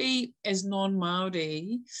 how do we as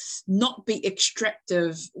non-Māori not be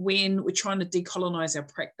extractive when we're trying to decolonise our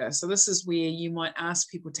practice? So this is where you might ask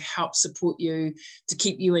people to help support you, to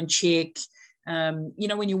keep you in check. You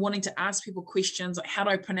know, when you're wanting to ask people questions like, how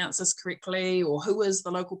do I pronounce this correctly? Or who is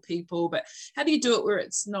the local people? But how do you do it where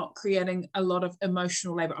it's not creating a lot of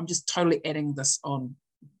emotional labor? I'm just totally adding this on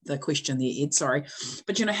the question there, Ed, sorry.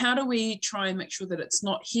 But, you know, how do we try and make sure that it's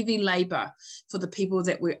not heavy labor for the people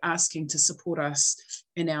that we're asking to support us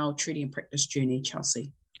in our treaty and practice journey,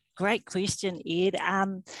 Chelsea? Great question, Ed.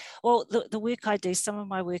 Well, the work I do, some of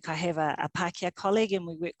my work, I have a Pākehā colleague and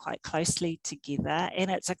we work quite closely together,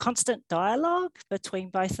 and it's a constant dialogue between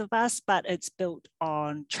both of us, but it's built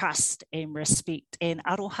on trust and respect and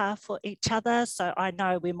aroha for each other. So I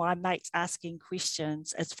know when my mate's asking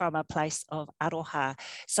questions, it's from a place of aroha.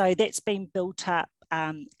 So that's been built up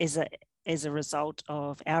as a result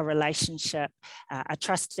of our relationship, a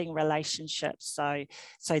trusting relationship. So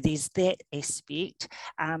there's that aspect.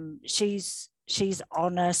 She's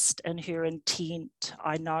honest in her intent.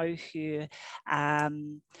 I know her.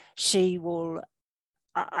 She will.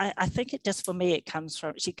 I think it just, for me,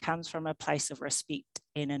 she comes from a place of respect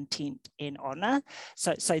and intent and honour.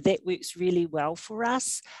 So that works really well for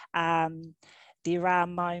us. There are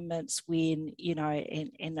moments when, you know,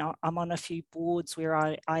 and I'm on a few boards where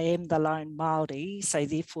I am the lone Māori, so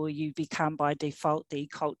therefore you become by default the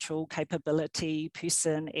cultural capability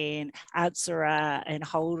person and answerer and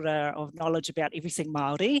holder of knowledge about everything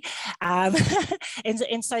Māori. And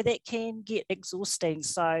so that can get exhausting.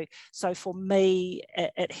 So for me,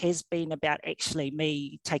 it has been about actually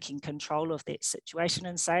me taking control of that situation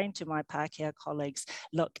and saying to my Pākehā colleagues,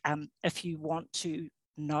 look, if you want to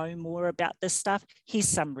know more about this stuff, here's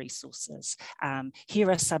some resources. Here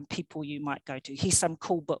are some people you might go to. Here's some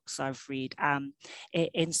cool books I've read. And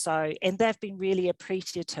they've been really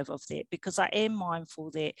appreciative of that, because I am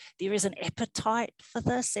mindful that there is an appetite for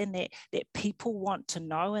this, and that people want to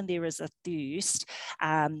know, and there is a thirst.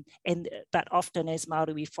 But often as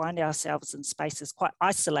Māori, we find ourselves in spaces quite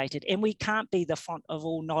isolated, and we can't be the font of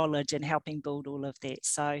all knowledge and helping build all of that.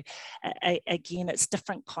 So again, it's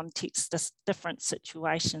different contexts, different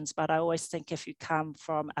situations, but I always think if you come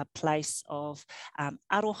from a place of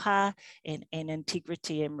aroha and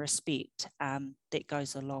integrity and respect, that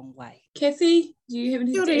goes a long way. Kathy, do you have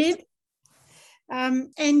anything to add?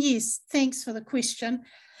 And yes, thanks for the question.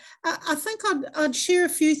 I think I'd share a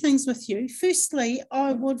few things with you. Firstly,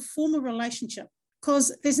 I would form a relationship,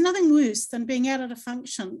 because there's nothing worse than being out at a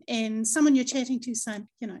function and someone you're chatting to saying,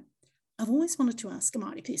 you know, I've always wanted to ask a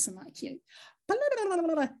Māori person like you.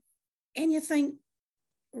 And you think,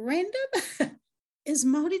 random? Is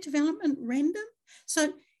Māori development random?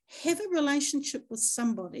 So have a relationship with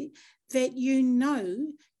somebody that you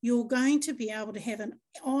know you're going to be able to have an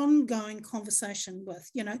ongoing conversation with.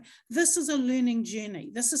 You know, this is a learning journey.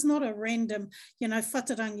 This is not a random, you know,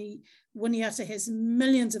 Whatarangi Winiata has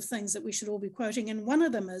millions of things that we should all be quoting. And one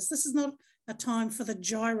of them is, this is not a time for the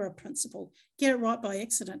gyra principle. Get it right by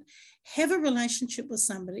accident. Have a relationship with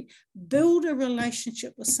somebody, build a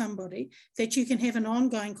relationship with somebody that you can have an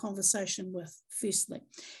ongoing conversation with, firstly.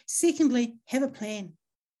 Secondly, have a plan.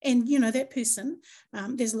 And, you know, that person,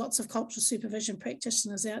 there's lots of cultural supervision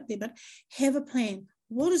practitioners out there, but have a plan.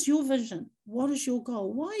 What is your vision? What is your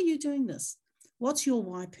goal? Why are you doing this? What's your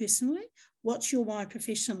why personally? What's your why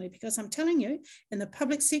professionally? Because I'm telling you, in the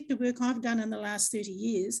public sector work I've done in the last 30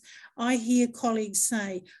 years, I hear colleagues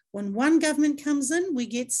say, when one government comes in, we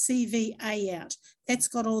get CVA out. That's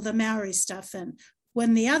got all the Maori stuff in.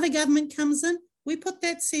 When the other government comes in, we put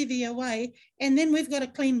that CV away, and then we've got a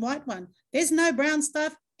clean white one. There's no brown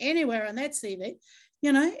stuff anywhere on that CV,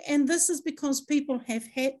 you know, and this is because people have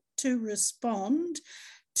had to respond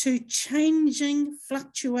to changing,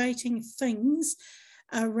 fluctuating things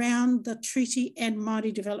around the treaty and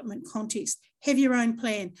Māori development context. Have your own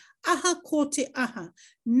plan. Aha ko te aha.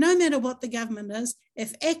 No matter what the government is,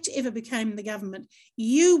 if ACT ever became the government,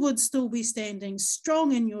 you would still be standing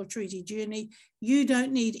strong in your treaty journey. You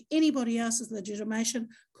don't need anybody else's legitimation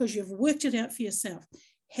because you've worked it out for yourself.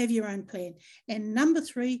 Have your own plan. And number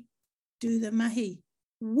 3, do the mahi.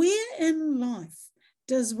 Where in life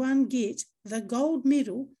does one get the gold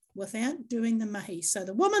medal without doing the mahi? So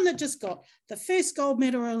the woman that just got the first gold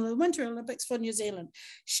medal in the Winter Olympics for New Zealand,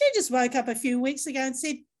 she just woke up a few weeks ago and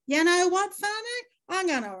said, you know what, whānau? I'm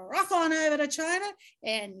going to rock on over to China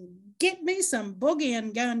and get me some boogie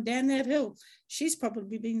and going down that hill. She's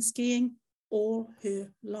probably been skiing all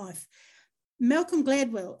her life. Malcolm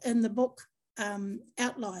Gladwell in the book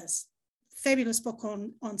Outliers, fabulous book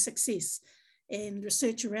on success and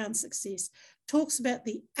research around success, talks about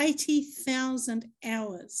the 80,000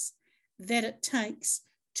 hours that it takes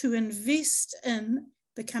to invest in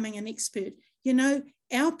becoming an expert. You know,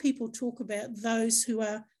 our people talk about those who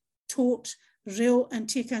are taught reo and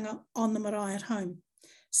tikanga on the marae at home,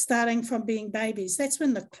 starting from being babies. That's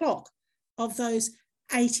when the clock of those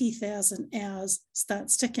 80,000 hours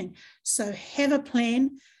starts ticking. So have a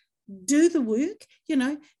plan. Do the work, you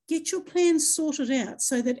know, get your plan sorted out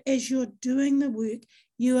so that as you're doing the work,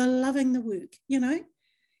 you are loving the work, you know.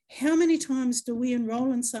 How many times do we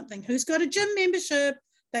enroll in something? Who's got a gym membership?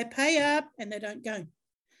 They pay up and they don't go.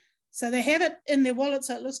 So they have it in their wallet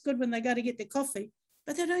so it looks good when they go to get their coffee,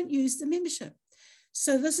 but they don't use the membership.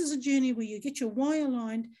 So this is a journey where you get your why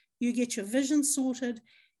aligned, you get your vision sorted,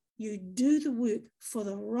 you do the work for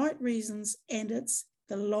the right reasons, and it's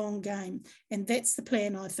the long game. And that's the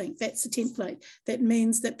plan, I think. That's the template. That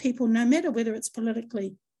means that people, no matter whether it's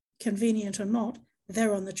politically convenient or not,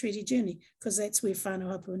 they're on the treaty journey, because that's where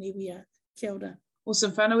whānau hapu and iwi are. Kia ora.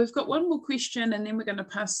 Awesome, whānau. We've got one more question, and then we're going to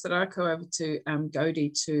pass the rākau over to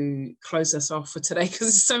Gaudi to close us off for today, because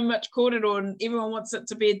there's so much kōrero and everyone wants it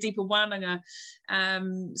to be a deeper wānanga.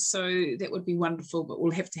 So that would be wonderful, but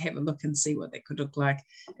we'll have to have a look and see what that could look like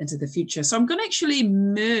into the future. So I'm going to actually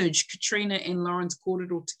merge Katrina and Lauren's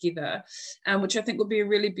kōrero together, which I think will be a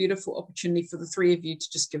really beautiful opportunity for the three of you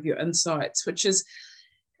to just give your insights, which is,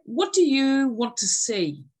 what do you want to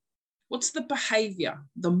see? What's the behaviour,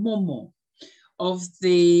 the momo, of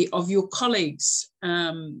your colleagues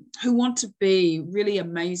who want to be really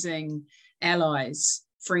amazing allies,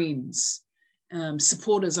 friends,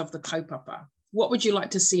 supporters of the kaupapa? What would you like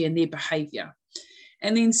to see in their behaviour?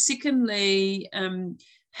 And then secondly,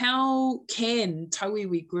 how can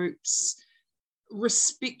tauiwi groups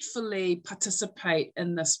respectfully participate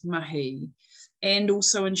in this mahi and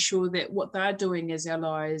also ensure that what they're doing as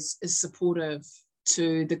allies is supportive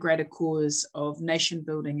to the greater cause of nation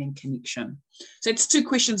building and connection. So it's two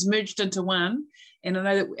questions merged into one, and I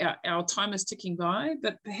know that our time is ticking by,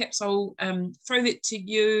 but perhaps I'll throw that to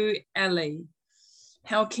you, Ali.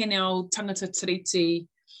 How can our tangata tiriti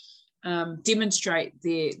demonstrate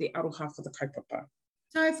their aroha for the kaupapa?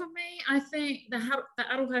 So for me, I think the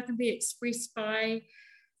aroha can be expressed by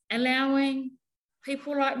allowing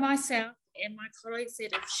people like myself and my colleagues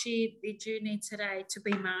that have shared their journey today to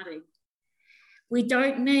be Māori. We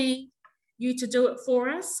don't need you to do it for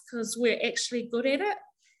us because we're actually good at it.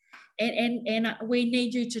 And we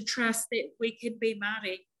need you to trust that we can be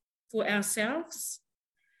Māori for ourselves.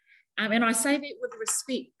 And I say that with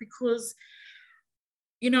respect because,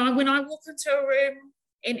 you know, when I walk into a room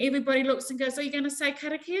and everybody looks and goes, are you going to say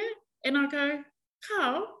karakia? And I go,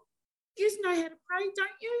 Carl, you know how to pray, don't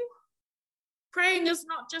you? Praying is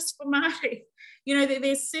not just for Māori. You know,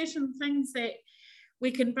 there's certain things that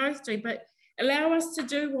we can both do, but allow us to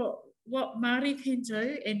do what Māori can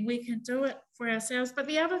do, and we can do it for ourselves. But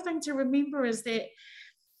the other thing to remember is that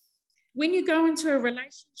when you go into a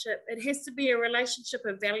relationship, it has to be a relationship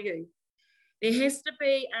of value. There has to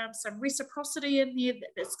be some reciprocity in there.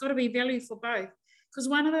 It's got to be value for both. Because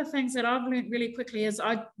one of the things that I've learned really quickly is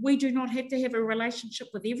we do not have to have a relationship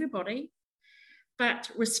with everybody,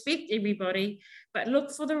 but respect everybody, but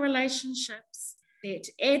look for the relationships that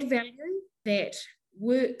add value, that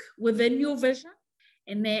work within your vision,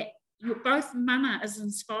 and that both mana is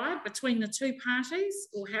inspired between the two parties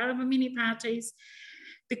or however many parties.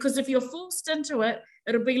 Because if you're forced into it,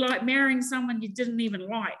 it'll be like marrying someone you didn't even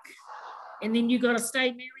like. And then you've got to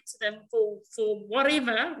stay married to them for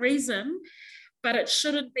whatever reason, but it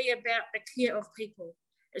shouldn't be about the care of people.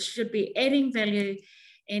 It should be adding value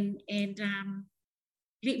and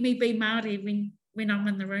let me be Māori when I'm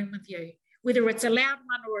in the room with you. Whether it's a loud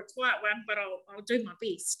one or a quiet one, but I'll do my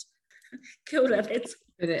best. Kia ora, that's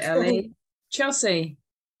Ali. Chelsea.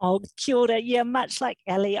 Oh, kia ora. Yeah, much like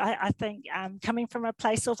Ali, I think coming from a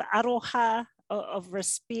place of aroha, of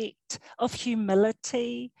respect, of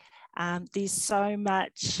humility, there's so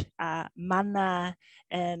much mana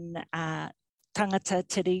in tangata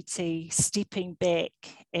tiriti, stepping back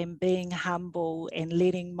and being humble and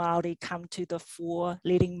letting Māori come to the fore,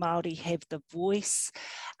 letting Māori have the voice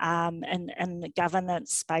in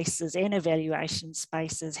governance spaces and evaluation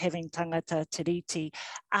spaces, having tangata tiriti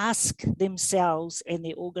ask themselves and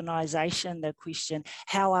their organisation the question,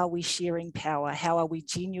 how are we sharing power? How are we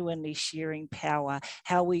genuinely sharing power?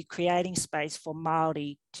 How are we creating space for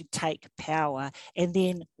Māori to take power? And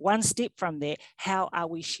then one step from that, how are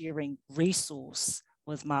we sharing resource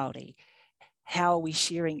with Māori? How are we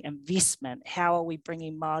sharing investment? How are we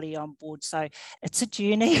bringing Māori on board? So it's a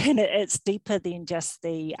journey and it's deeper than just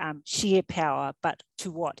the share power, but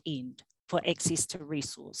to what end? For access to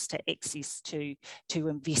resource, to access to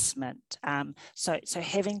investment. So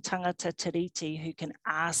having tangata tiriti who can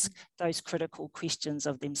ask those critical questions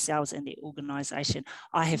of themselves and their organisation,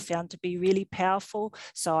 I have found to be really powerful.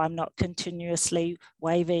 So I'm not continuously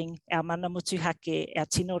waving our mana motuhake, our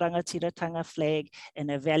tino rangatiratanga flag in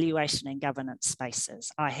evaluation and governance spaces.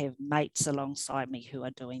 I have mates alongside me who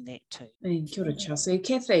are doing that too. Kia ora, Chelsea.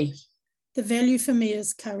 Kathy. The value for me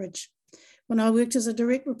is courage. When I worked as a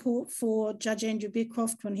direct report for Judge Andrew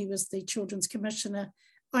Beecroft when he was the Children's Commissioner,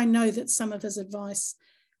 I know that some of his advice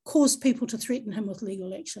caused people to threaten him with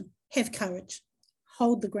legal action. Have courage,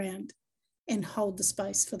 hold the ground, and hold the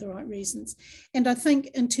space for the right reasons. And I think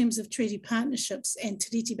in terms of treaty partnerships and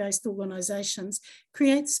tiriti-based organisations,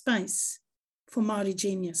 create space for Māori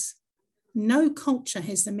genius. No culture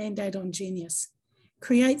has the mandate on genius.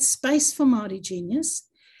 Create space for Māori genius,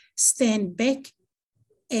 stand back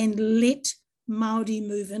and let Māori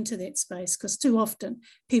move into that space, because too often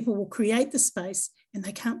people will create the space and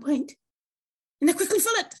they can't wait. And they quickly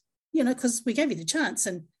fill it, you know, because we gave you the chance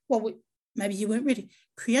and, well, maybe you weren't ready.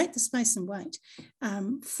 Create the space and wait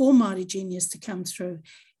for Māori genius to come through.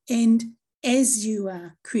 And as you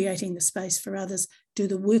are creating the space for others, do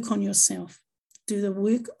the work on yourself. Do the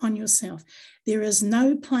work on yourself. There is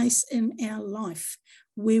no place in our life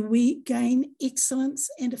where we gain excellence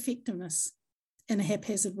and effectiveness in a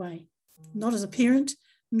haphazard way, not as a parent,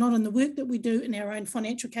 not in the work that we do in our own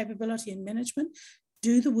financial capability and management.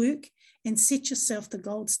 Do the work and set yourself the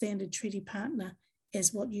gold standard treaty partner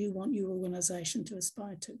as what you want your organisation to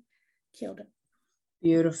aspire to. Kia ora.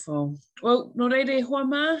 Beautiful. Well, nō reire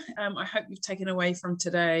Hoama, I hope you've taken away from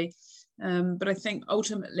today. But I think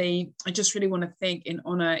ultimately, I just really want to thank and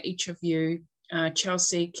honour each of you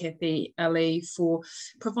Chelsea, Kathy, Ali, for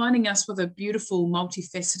providing us with a beautiful,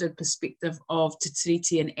 multifaceted perspective of Te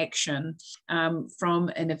Tiriti in action, from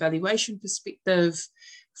an evaluation perspective,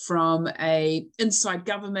 from a inside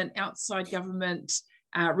government, outside government,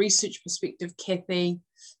 research perspective, Kathy,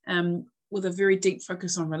 with a very deep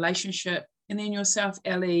focus on relationship. And then yourself,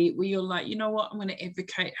 Ali, where you're like, you know what, I'm going to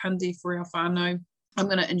advocate Hundi for our whānau. I'm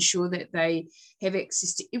going to ensure that they have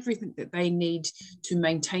access to everything that they need to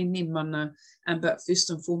maintain their mana. But first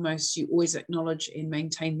and foremost, you always acknowledge and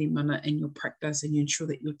maintain their mana in your practice, and you ensure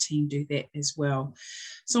that your team do that as well.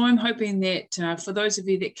 So I'm hoping that for those of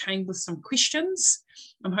you that came with some questions,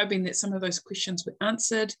 I'm hoping that some of those questions were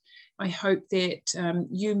answered. I hope that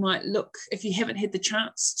you might look, if you haven't had the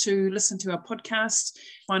chance to listen to our podcast,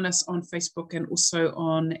 find us on Facebook and also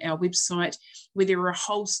on our website, where there are a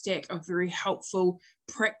whole stack of very helpful,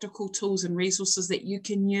 practical tools and resources that you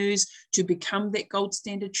can use to become that gold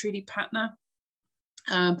standard treaty partner.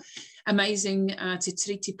 Amazing Te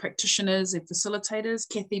Tiriti practitioners and facilitators,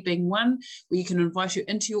 Kathy being one, where you can invite her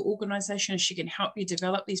into your organisation and she can help you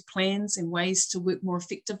develop these plans and ways to work more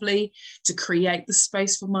effectively to create the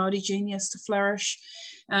space for Māori genius to flourish.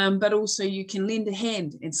 But also you can lend a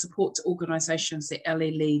hand and support to organisations that Ali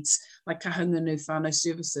leads, like Kahungunu Whānau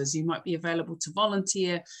Services. You might be available to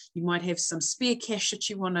volunteer, you might have some spare cash that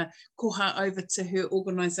you want to koha over to her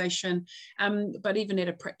organisation, but even at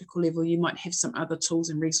a practical level, you might have some other tools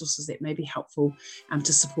and resources that may be helpful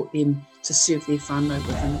to support them to serve their whānau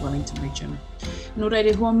within the Wellington region. Nō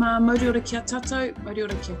reire hoa mā, mauri ora kia tātou, mauri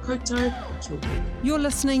ora kia koutou, kia ora. You're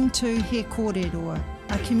listening to He Kōrero,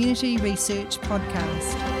 a community research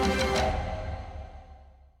podcast.